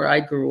home where I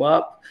grew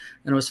up,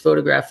 and I was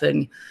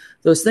photographing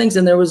those things.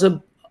 And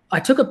I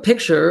took a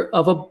picture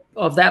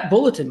of that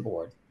bulletin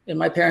board in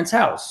my parents'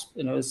 house.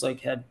 It was like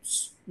had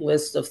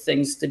list of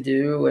things to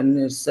do, and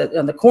there's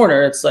on the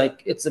corner. It's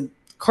a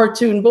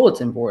cartoon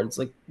bulletin board. It's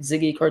like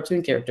Ziggy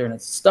cartoon character, and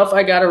it's Stuff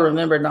I Gotta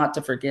Remember Not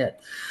to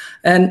Forget.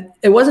 And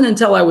it wasn't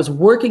until I was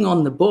working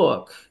on the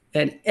book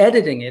and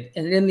editing it,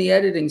 and in the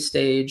editing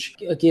stage,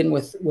 again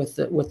with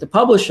the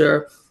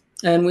publisher,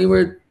 and we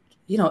were,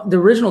 the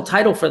original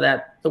title for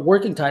that, the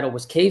working title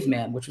was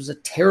Caveman, which was a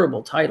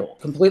terrible title,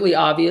 completely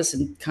obvious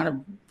and kind of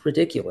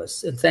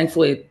ridiculous. And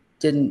thankfully, it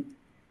didn't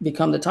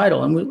become the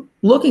title. And we're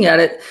looking at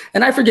it,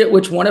 and I forget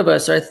which one of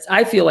us,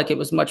 I feel like it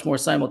was much more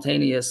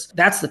simultaneous.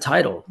 That's the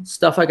title,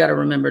 Stuff I Gotta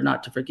Remember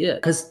Not to Forget.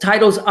 Because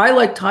titles, I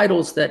like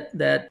titles that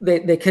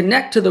they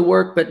connect to the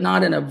work, but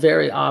not in a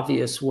very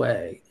obvious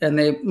way. And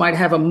they might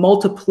have a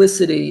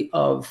multiplicity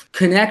of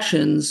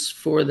connections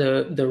for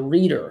the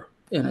reader,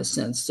 in a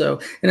sense. So,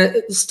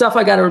 Stuff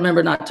I Gotta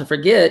Remember Not to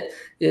Forget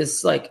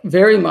is like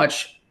very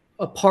much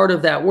a part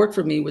of that work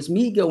for me, was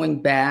me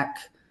going back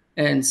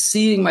and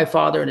seeing my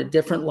father in a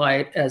different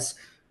light, as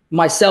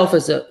myself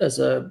as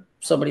a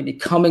somebody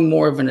becoming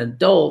more of an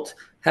adult,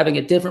 having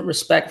a different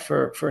respect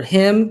for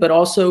him, but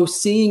also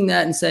seeing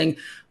that and saying,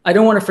 I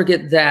don't want to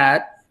forget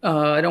that.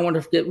 I don't want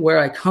to forget where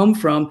I come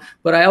from,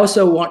 but I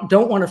also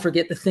don't want to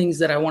forget the things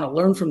that I want to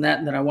learn from that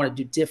and that I want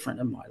to do different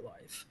in my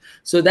life.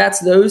 So that's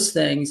those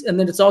things. And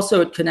then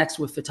it connects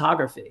with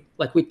photography.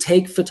 Like we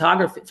take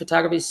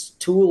photography's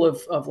tool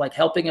of like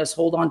helping us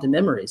hold on to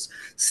memories.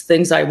 It's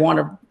things I want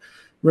to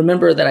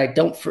remember that I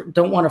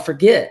don't want to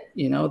forget.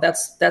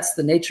 That's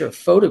the nature of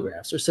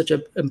photographs, or such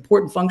an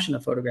important function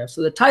of photographs.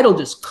 So the title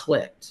just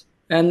clicked.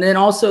 And then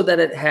also that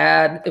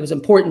it was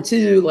important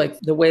too, like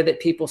the way that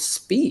people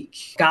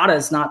speak. Gotta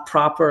is not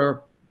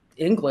proper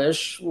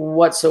English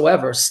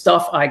whatsoever.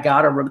 Stuff I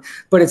gotta,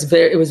 but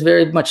it was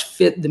very much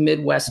fit the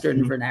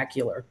Midwestern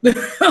vernacular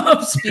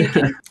of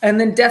speaking. And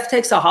then Death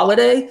Takes a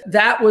Holiday,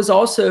 that was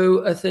also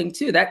a thing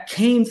too. That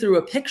came through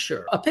a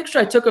picture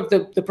I took of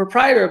the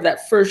proprietor of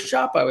that first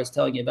shop I was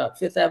telling you about,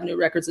 Fifth Avenue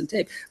Records and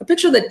Tape, a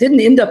picture that didn't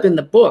end up in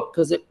the book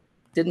because it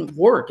didn't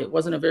work. It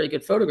wasn't a very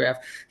good photograph.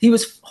 He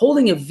was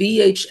holding a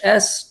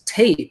VHS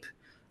tape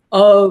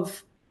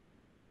of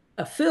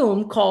a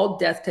film called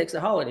Death Takes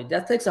a Holiday.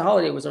 Death Takes a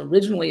Holiday was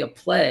originally a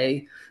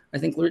play, I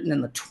think written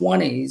in the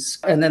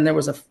 20s. And then there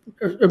was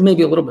or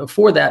maybe a little bit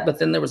before that, but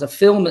then there was a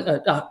film,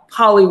 a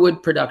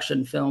Hollywood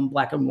production film,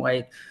 black and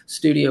white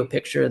studio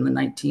picture in the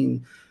late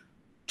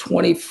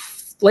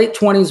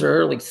 20s or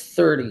early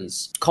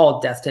 30s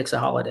called Death Takes a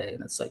Holiday.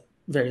 And it's like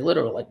very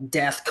literal, like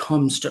death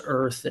comes to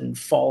earth and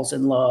falls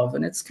in love,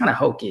 and it's kind of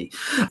hokey.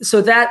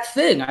 So that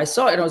thing, I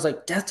saw it and I was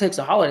like, Death Takes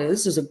a Holiday,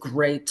 this is a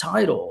great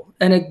title.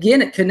 And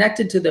again, it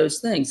connected to those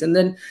things. And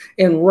then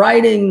in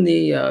writing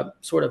the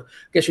sort of, I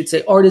guess you'd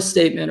say, artist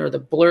statement or the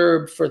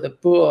blurb for the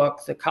book,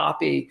 the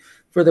copy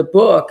for the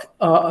book,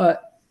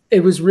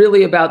 it was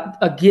really about,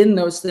 again,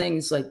 those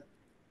things, like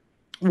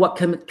what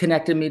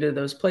connected me to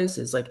those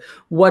places. Like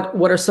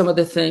what are some of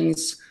the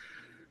things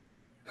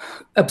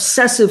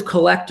obsessive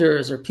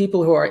collectors or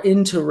people who are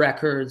into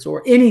records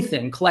or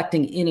anything,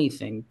 collecting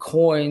anything,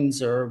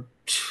 coins or,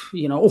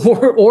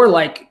 or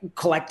like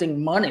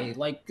collecting money,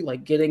 like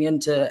getting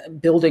into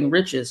building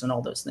riches and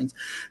all those things.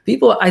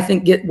 People, I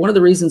think, get one of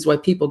the reasons why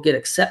people get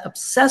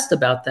obsessed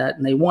about that,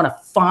 and they want to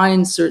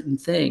find certain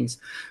things,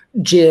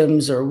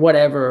 gems or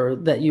whatever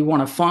that you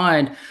want to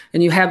find.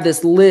 And you have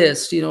this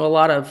list, a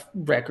lot of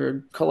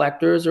record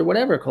collectors or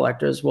whatever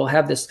collectors will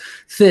have this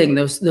thing,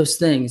 those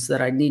things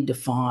that I need to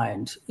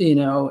find,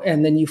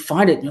 and then you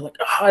find it and you're like,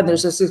 and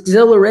there's this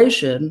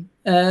exhilaration,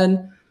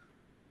 and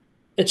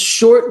it's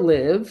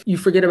short-lived. You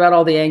forget about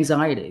all the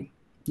anxiety.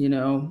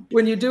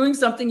 When you're doing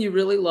something you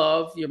really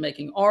love, you're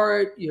making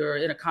art, you're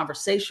in a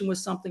conversation with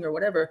something or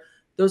whatever,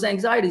 those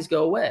anxieties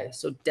go away.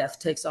 So Death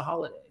Takes a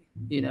Holiday,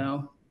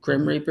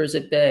 Grim Reaper's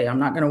at bay. I'm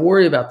not going to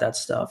worry about that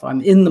stuff.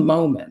 I'm in the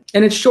moment,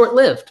 and it's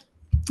short-lived.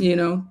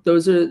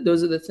 Those are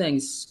the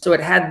things. So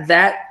it had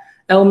that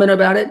element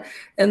about it,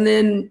 and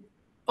then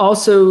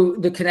also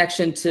the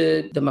connection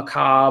to the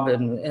macabre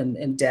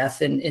and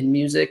death in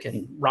music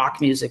and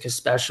rock music,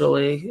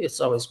 especially.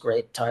 It's always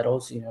great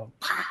titles.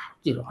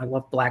 I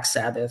love Black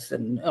Sabbath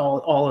and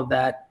all of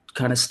that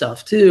kind of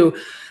stuff too.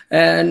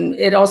 And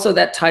it also,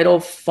 that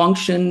title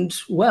functioned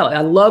well.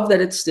 I love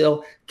that it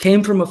still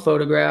came from a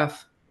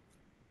photograph.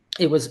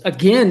 It was,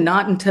 again,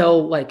 not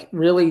until like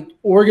really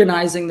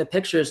organizing the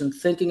pictures and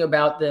thinking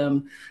about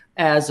them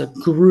as a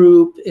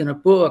group in a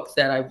book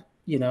that I,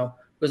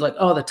 was like,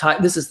 oh,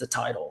 this is the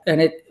title.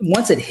 And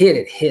once it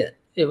hit.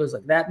 It was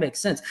like, that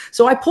makes sense.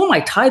 So I pull my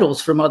titles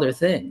from other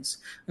things.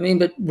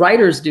 But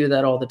writers do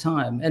that all the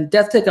time. And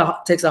Death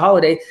Takes a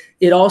Holiday,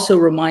 it also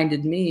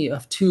reminded me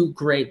of two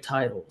great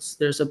titles.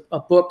 There's a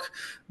book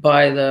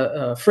by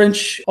the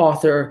French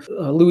author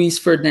Louise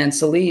Ferdinand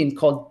Céline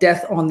called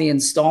Death on the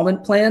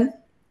Installment Plan,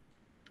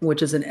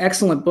 which is an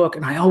excellent book.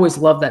 And I always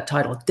love that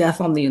title,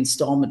 Death on the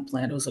Installment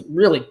Plan. It was like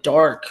really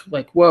dark,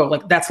 like, whoa,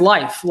 like that's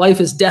life.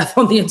 Life is death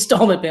on the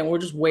installment plan. We're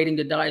just waiting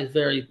to die. Is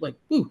very like,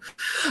 ooh.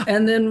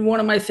 And then one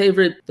of my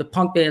favorite, the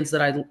punk bands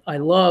that I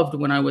loved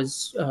when I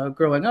was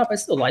growing up, I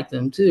still like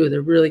them too.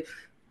 They're really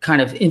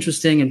kind of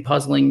interesting and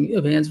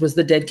puzzling bands, was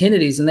the Dead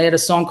Kennedys. And they had a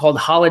song called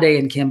Holiday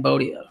in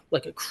Cambodia,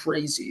 like a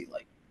crazy,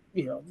 like,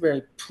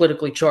 very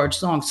politically charged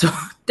song. So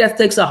Death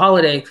Takes a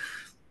Holiday,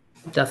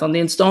 Death on the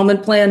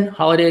Installment Plan,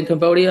 Holiday in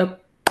Cambodia,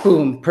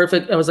 boom,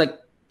 perfect. I was like,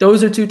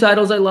 those are two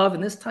titles I love,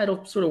 and this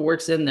title sort of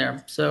works in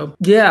there. So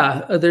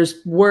yeah, there's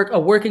a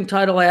working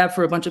title I have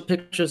for a bunch of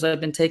pictures I've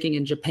been taking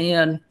in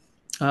Japan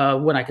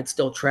when I could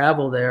still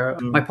travel there.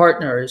 My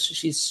partner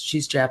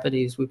she's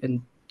Japanese. We've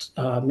been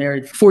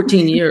married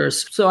 14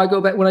 years. So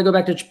when I go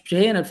back to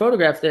Japan and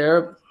photograph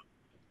there,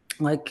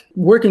 like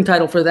working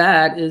title for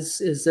that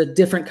is a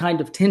different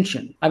kind of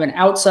tension. I'm an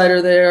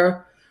outsider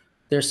there.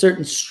 There are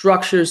certain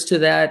structures to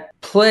that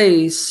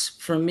place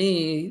for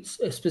me,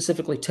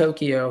 specifically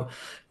Tokyo,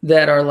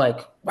 that are like,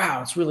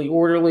 wow, it's really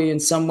orderly in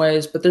some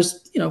ways, but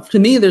there's, to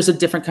me, there's a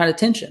different kind of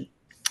tension,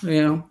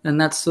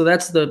 and that's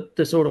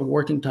the sort of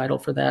working title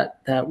for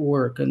that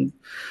work. And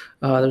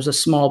there's a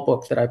small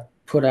book that I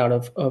put out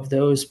of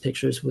those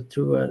pictures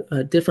through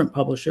a different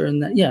publisher,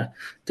 and that,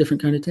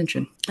 different kind of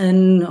tension.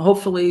 And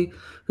hopefully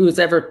who is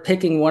ever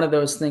picking one of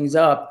those things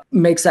up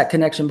makes that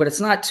connection, but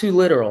it's not too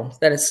literal,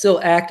 that it's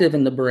still active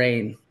in the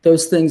brain.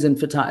 Those things in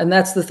photography, and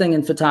that's the thing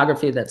in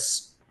photography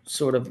that's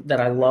sort of that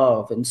I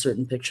love in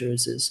certain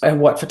pictures is, and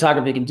what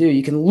photography can do.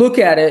 You can look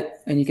at it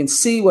and you can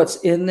see what's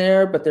in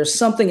there, but there's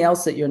something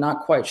else that you're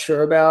not quite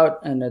sure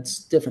about, and it's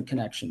different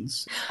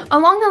connections.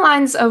 Along the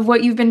lines of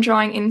what you've been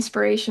drawing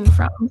inspiration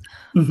from,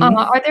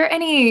 are there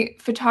any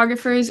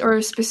photographers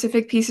or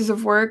specific pieces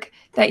of work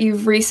that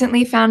you've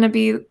recently found to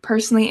be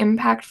personally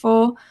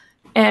impactful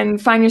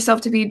and find yourself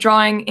to be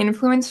drawing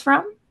influence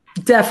from?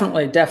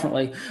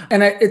 Definitely.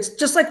 And it's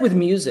just like with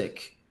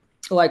music.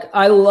 Like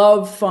I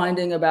love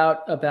finding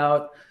about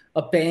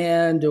a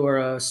band or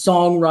a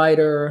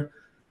songwriter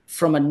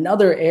from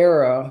another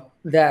era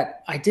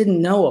that I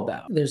didn't know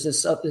about. There's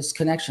this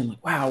connection,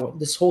 like, wow,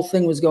 this whole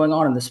thing was going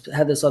on and this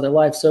had this other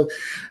life. So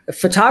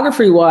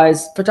photographer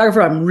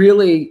I'm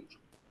really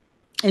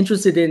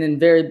interested in and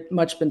very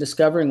much been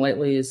discovering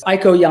lately is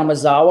Aiko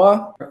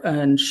Yamazawa.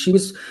 And she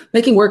was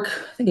making work,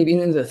 I think even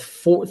in the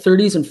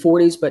 30s and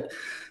 40s, but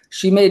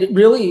she made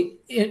really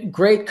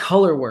great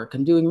color work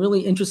and doing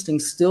really interesting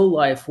still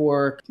life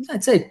work.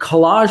 I'd say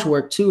collage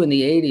work too in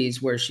the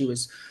 80s, where she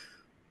was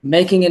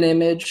making an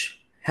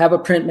image, have a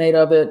print made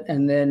of it,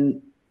 and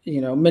then,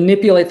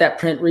 manipulate that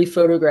print,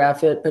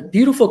 rephotograph it. But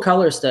beautiful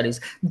color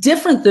studies,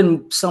 different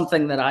than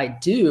something that I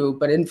do,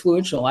 but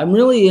influential. I'm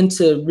really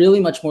into really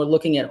much more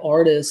looking at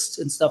artists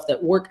and stuff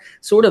that work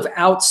sort of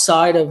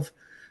outside of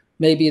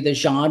maybe the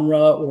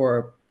genre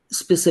or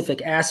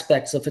specific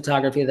aspects of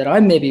photography that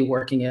I'm maybe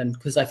working in,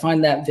 because I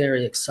find that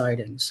very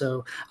exciting.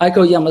 So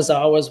Aiko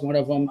Yamazawa is one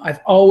of them.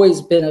 I've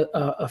always been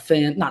a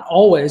fan, not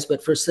always,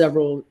 but for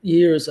several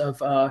years,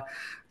 of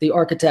the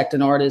architect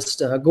and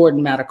artist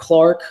Gordon Matta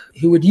Clark,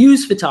 who would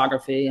use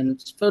photography, and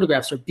his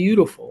photographs are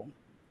beautiful,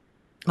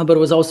 but it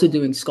was also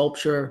doing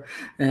sculpture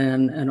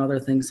and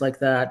other things like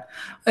that.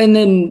 And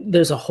then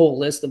there's a whole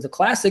list of the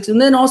classics. And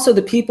then also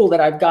the people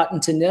that I've gotten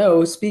to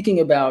know,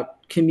 speaking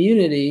about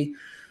community,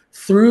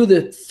 through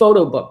the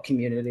photo book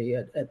community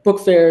at book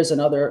fairs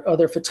and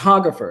other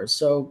photographers.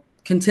 So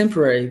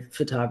contemporary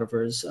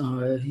photographers,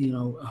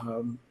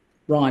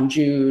 Ron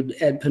Jude,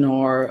 Ed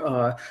Pinar,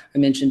 I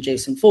mentioned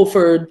Jason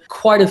Fulford,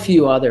 quite a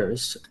few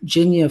others.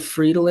 Jinya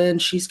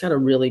Friedland, she's got a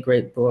really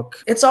great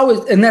book. It's always,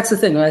 and that's the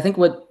thing, I think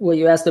what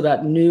you asked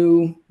about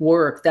new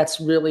work, that's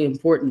really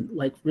important,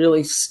 like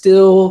really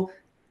still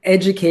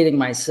educating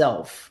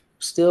myself,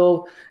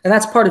 and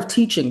that's part of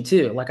teaching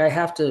too. Like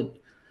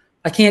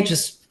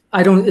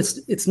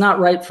it's not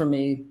right for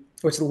me,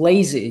 or it's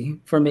lazy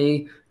for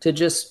me to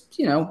just,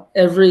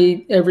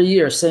 every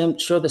year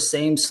show the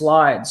same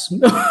slides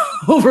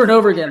over and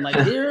over again. Like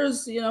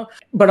here's,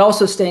 but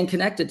also staying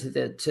connected to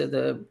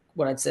the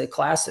what I'd say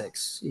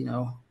classics.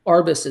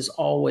 Arbus is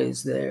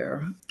always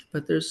there,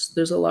 but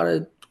there's a lot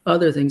of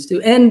other things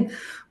too, and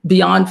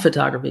beyond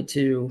photography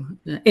too.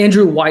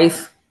 Andrew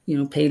Wyeth,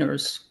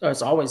 painters.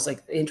 It's always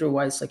like Andrew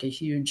Wyeth's like a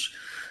huge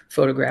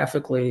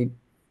photographically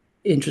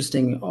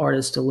interesting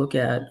artist to look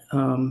at,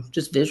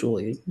 just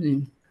visually.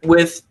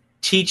 With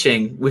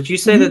teaching, would you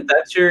say that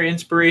that's your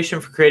inspiration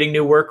for creating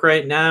new work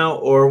right now,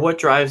 or what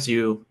drives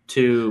you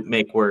to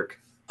make work?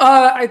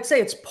 I'd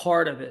say it's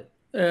part of it.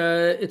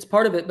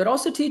 But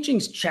also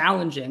teaching's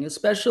challenging,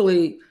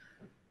 especially,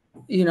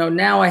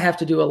 now I have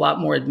to do a lot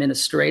more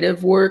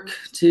administrative work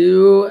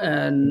too.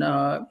 And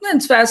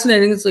it's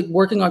fascinating. It's like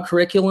working on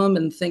curriculum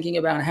and thinking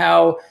about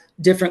how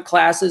different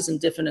classes and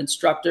different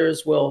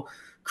instructors will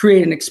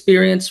create an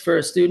experience for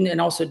a student, and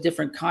also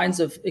different kinds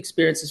of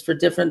experiences for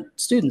different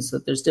students,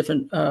 that there's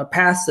different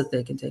paths that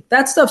they can take.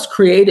 That stuff's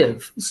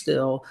creative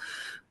still,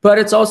 but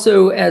it's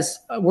also, as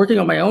working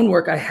on my own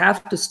work, I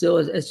have to still,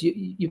 as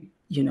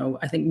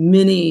I think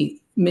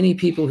many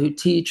people who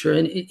teach, or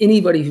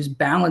anybody who's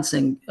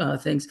balancing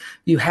things,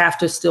 you have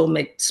to still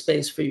make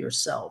space for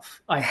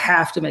yourself. I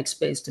have to make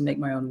space to make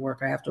my own work.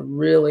 I have to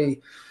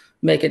really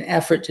make an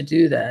effort to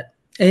do that.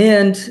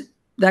 And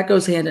that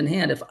goes hand in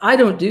hand. If I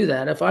don't do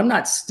that, if I'm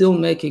not still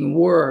making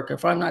work,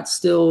 if I'm not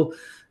still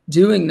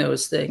doing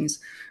those things,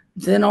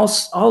 then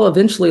I'll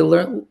eventually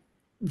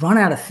run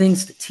out of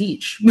things to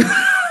teach,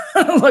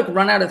 like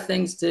run out of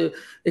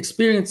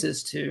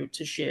experiences to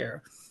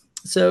share.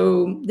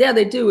 So yeah,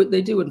 they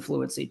do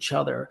influence each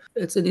other.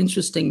 It's an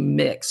interesting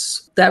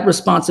mix. That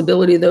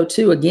responsibility though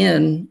too,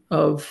 again,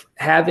 of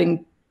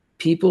having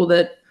people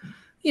that,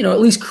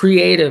 at least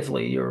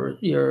creatively,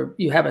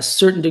 you have a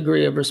certain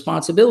degree of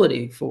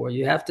responsibility for.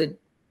 You have to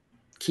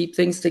keep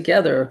things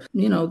together,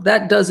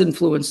 that does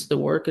influence the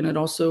work, and it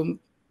also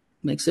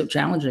makes it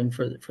challenging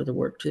for the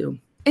work too.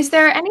 Is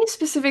there any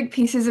specific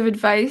pieces of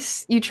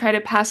advice you try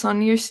to pass on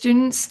to your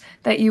students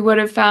that you would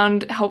have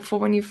found helpful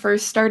when you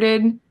first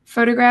started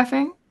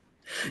photographing?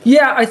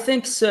 Yeah, I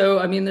think so.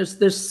 I mean,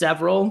 there's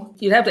several.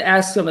 You'd have to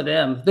ask some of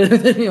them.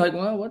 They'd be like,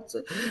 well, what's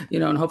it?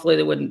 And hopefully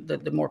they wouldn't,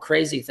 the more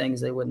crazy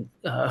things they wouldn't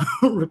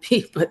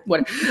repeat. But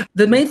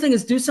the main thing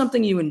is do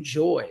something you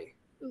enjoy.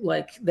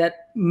 Like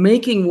that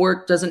making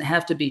work doesn't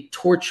have to be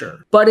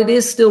torture, but it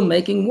is still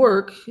making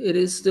work. It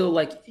is still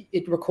like,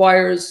 it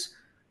requires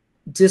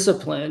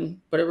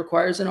discipline, but it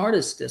requires an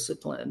artist's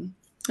discipline.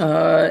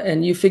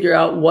 And you figure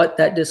out what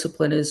that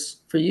discipline is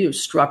for you,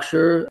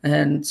 structure,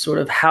 and sort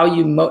of how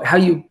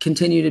you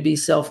continue to be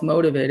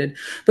self-motivated,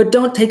 but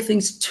don't take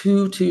things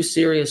too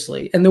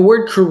seriously. And the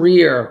word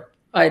career,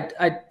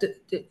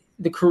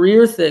 the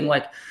career thing,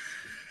 like,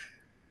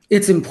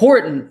 it's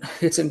important.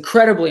 It's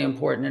incredibly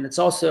important. And it's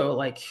also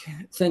like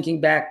thinking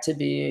back to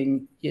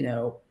being,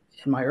 in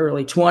my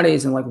early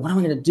 20s and like, what am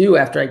I going to do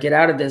after I get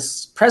out of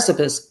this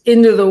precipice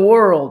into the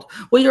world?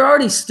 Well, you're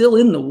already still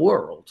in the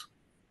world.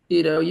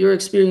 Your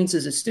experience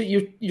as a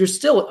student, you're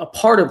still a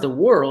part of the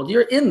world.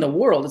 You're in the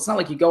world. It's not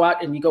like you go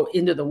out and you go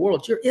into the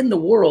world. You're in the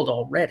world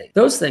already.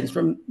 Those things,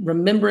 from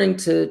remembering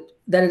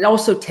that it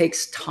also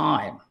takes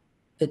time.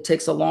 It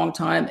takes a long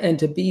time, and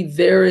to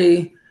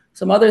be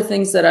some other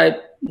things that I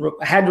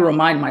had to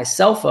remind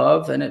myself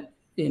of, and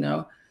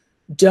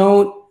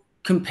don't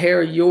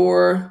compare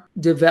your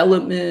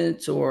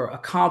development or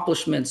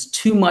accomplishments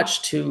too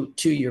much to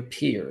your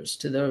peers,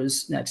 to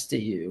those next to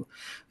you.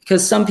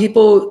 Because some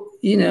people,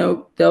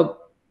 they'll,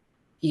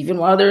 even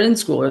while they're in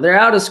school or they're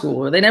out of school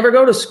or they never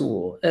go to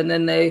school, and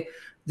then they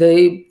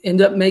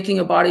end up making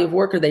a body of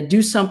work, or they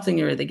do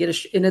something, or they get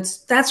and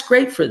that's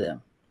great for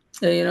them,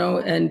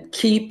 and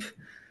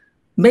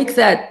make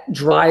that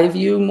drive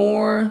you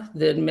more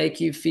than make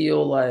you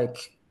feel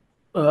like,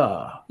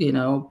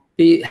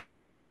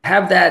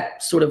 have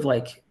that sort of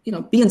like,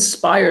 be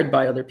inspired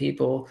by other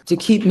people to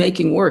keep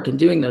making work and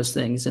doing those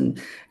things,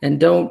 and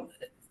don't,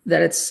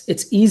 that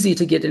it's easy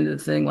to get into the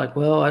thing like,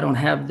 well, I don't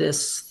have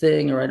this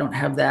thing, or I don't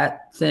have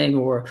that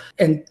thing,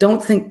 and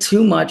don't think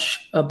too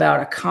much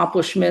about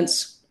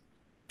accomplishments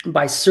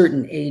by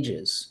certain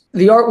ages.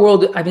 The art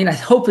world, I mean, I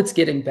hope it's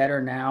getting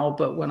better now,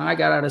 but when I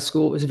got out of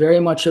school, it was very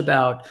much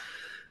about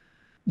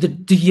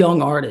the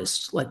young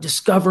artist, like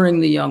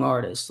discovering the young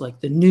artist, like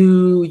the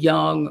new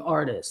young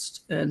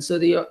artist. And so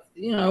the,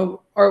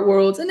 art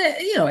worlds and,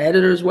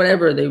 editors,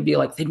 whatever, they would be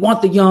like, they'd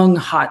want the young,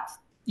 hot,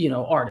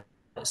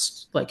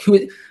 artist, like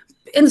who,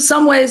 in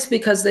some ways,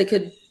 because they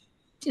could,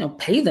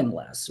 pay them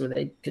less, or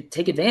they could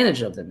take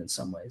advantage of them in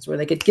some ways, where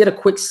they could get a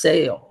quick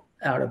sale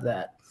out of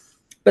that.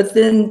 But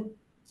then,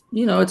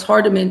 it's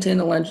hard to maintain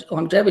the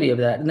longevity of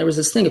that. And there was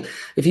this thing of,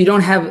 if you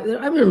don't have,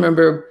 I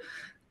remember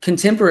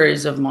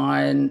contemporaries of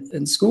mine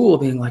in school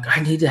being like,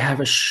 I need to have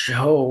a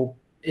show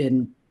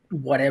in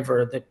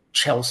whatever, the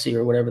Chelsea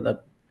or whatever the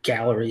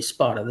gallery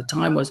spot at the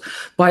time was,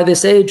 by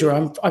this age,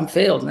 or I'm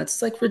failed. And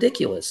that's like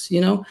ridiculous.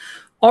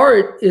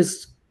 Art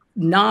is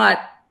not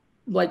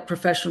like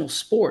professional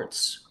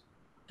sports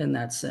in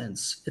that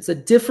sense. It's a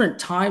different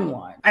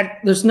timeline.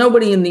 There's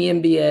nobody in the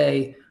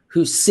NBA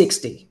who's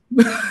 60.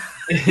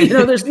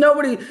 There's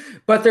nobody,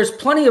 but there's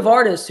plenty of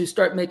artists who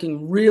start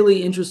making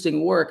really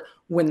interesting work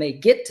when they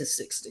get to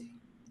 60,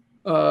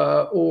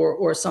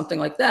 or something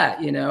like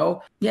that.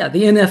 Yeah,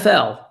 the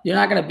NFL. You're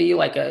not going to be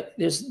like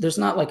there's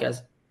not like a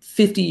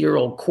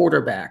 50-year-old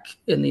quarterback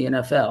in the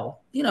NFL.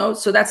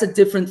 So that's a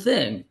different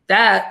thing.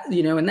 That,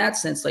 in that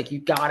sense, like, you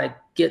got to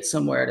get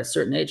somewhere at a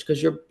certain age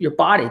because your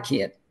body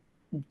can't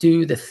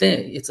do the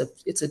thing. It's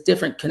a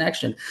different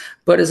connection.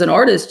 But as an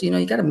artist,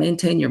 you got to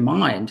maintain your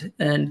mind,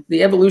 and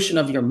the evolution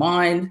of your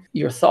mind,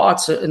 your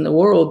thoughts in the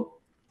world,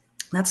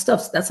 that's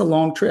a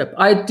long trip.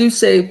 I do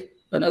say,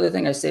 another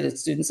thing I say to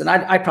students, and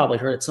I probably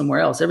heard it somewhere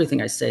else.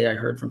 Everything I say, I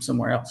heard from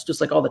somewhere else.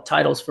 Just like all the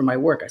titles for my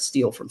work, I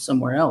steal from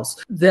somewhere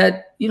else.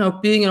 That,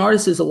 being an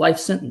artist is a life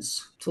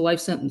sentence. It's a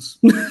life sentence.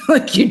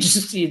 Like you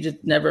just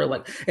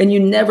never and you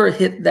never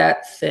hit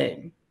that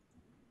thing.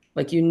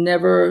 Like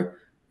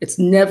it's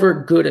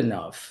never good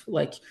enough.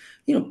 Like,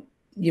 you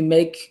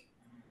make,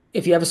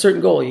 if you have a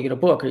certain goal, you get a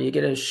book or you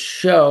get a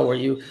show, or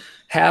you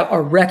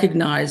are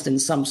recognized in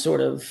some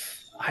sort of,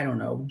 I don't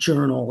know,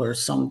 journal or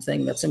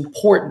something that's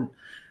important.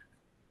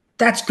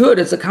 That's good.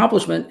 It's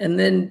accomplishment. And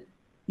then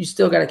you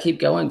still got to keep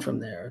going from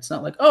there. It's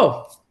not like,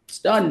 oh, it's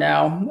done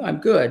now, I'm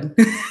good.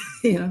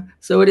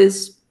 So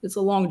it's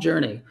a long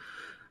journey.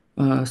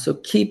 So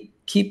keep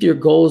your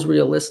goals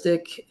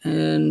realistic,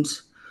 and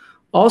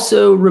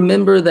also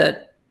remember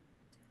that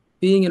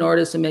being an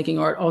artist and making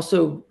art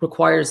also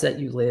requires that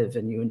you live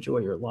and you enjoy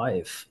your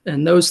life.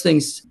 And those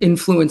things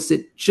influence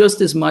it just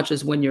as much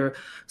as when you're,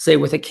 say,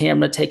 with a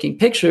camera taking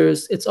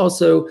pictures. It's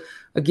also,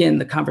 again,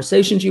 the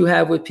conversations you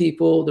have with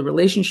people, the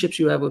relationships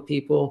you have with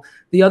people,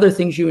 the other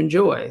things you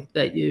enjoy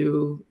that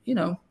you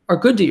are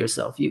good to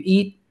yourself. You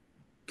eat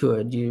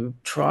good. You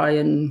try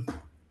and,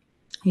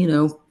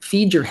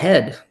 feed your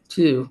head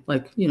too.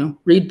 Like,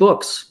 read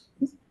books,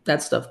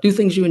 that stuff. Do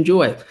things you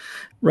enjoy,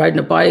 riding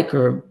a bike,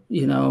 or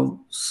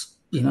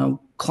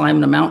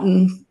climbing a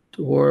mountain,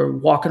 or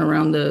walking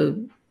around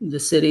the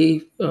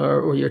city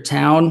or your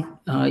town.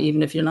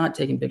 Even if you're not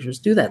taking pictures,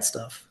 do that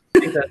stuff. I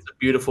think that's a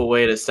beautiful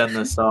way to send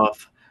this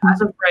off. As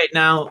of right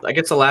now, I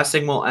guess the last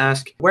thing we'll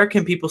ask: where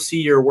can people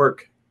see your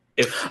work?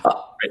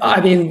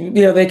 I mean,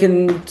 they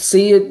can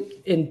see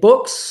it in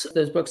books.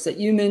 There's books that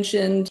you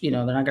mentioned. They're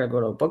not going to go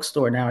to a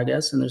bookstore now, I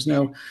guess, and there's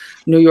no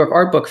New York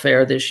Art Book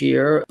Fair this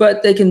year.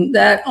 But they can,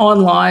 that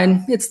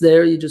online, it's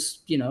there. You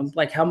just,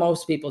 like how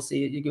most people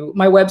see it. You go,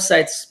 my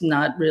website's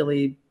not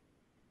really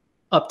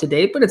up to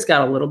date, but it's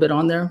got a little bit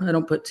on there. I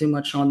don't put too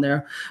much on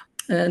there.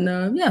 And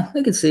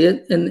they can see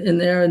it in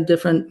there in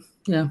different,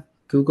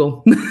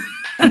 Google.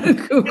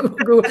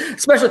 Google,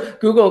 especially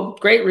Google,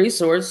 great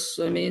resource.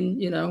 I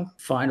mean,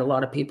 find a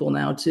lot of people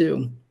now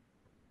too,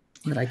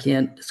 but I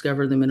can't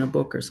discover them in a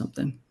book or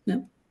something. Yeah.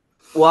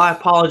 Well, I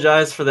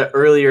apologize for the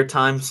earlier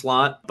time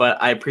slot,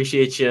 but I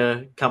appreciate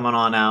you coming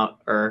on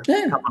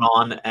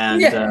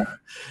and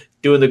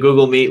doing the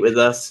Google Meet with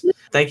us.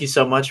 Thank you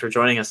so much for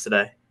joining us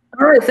today.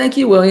 All right. Thank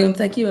you, William.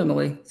 Thank you,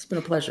 Emily. It's been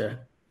a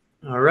pleasure.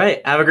 All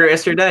right. Have a great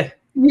rest of your day.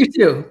 You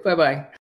too. Bye-bye.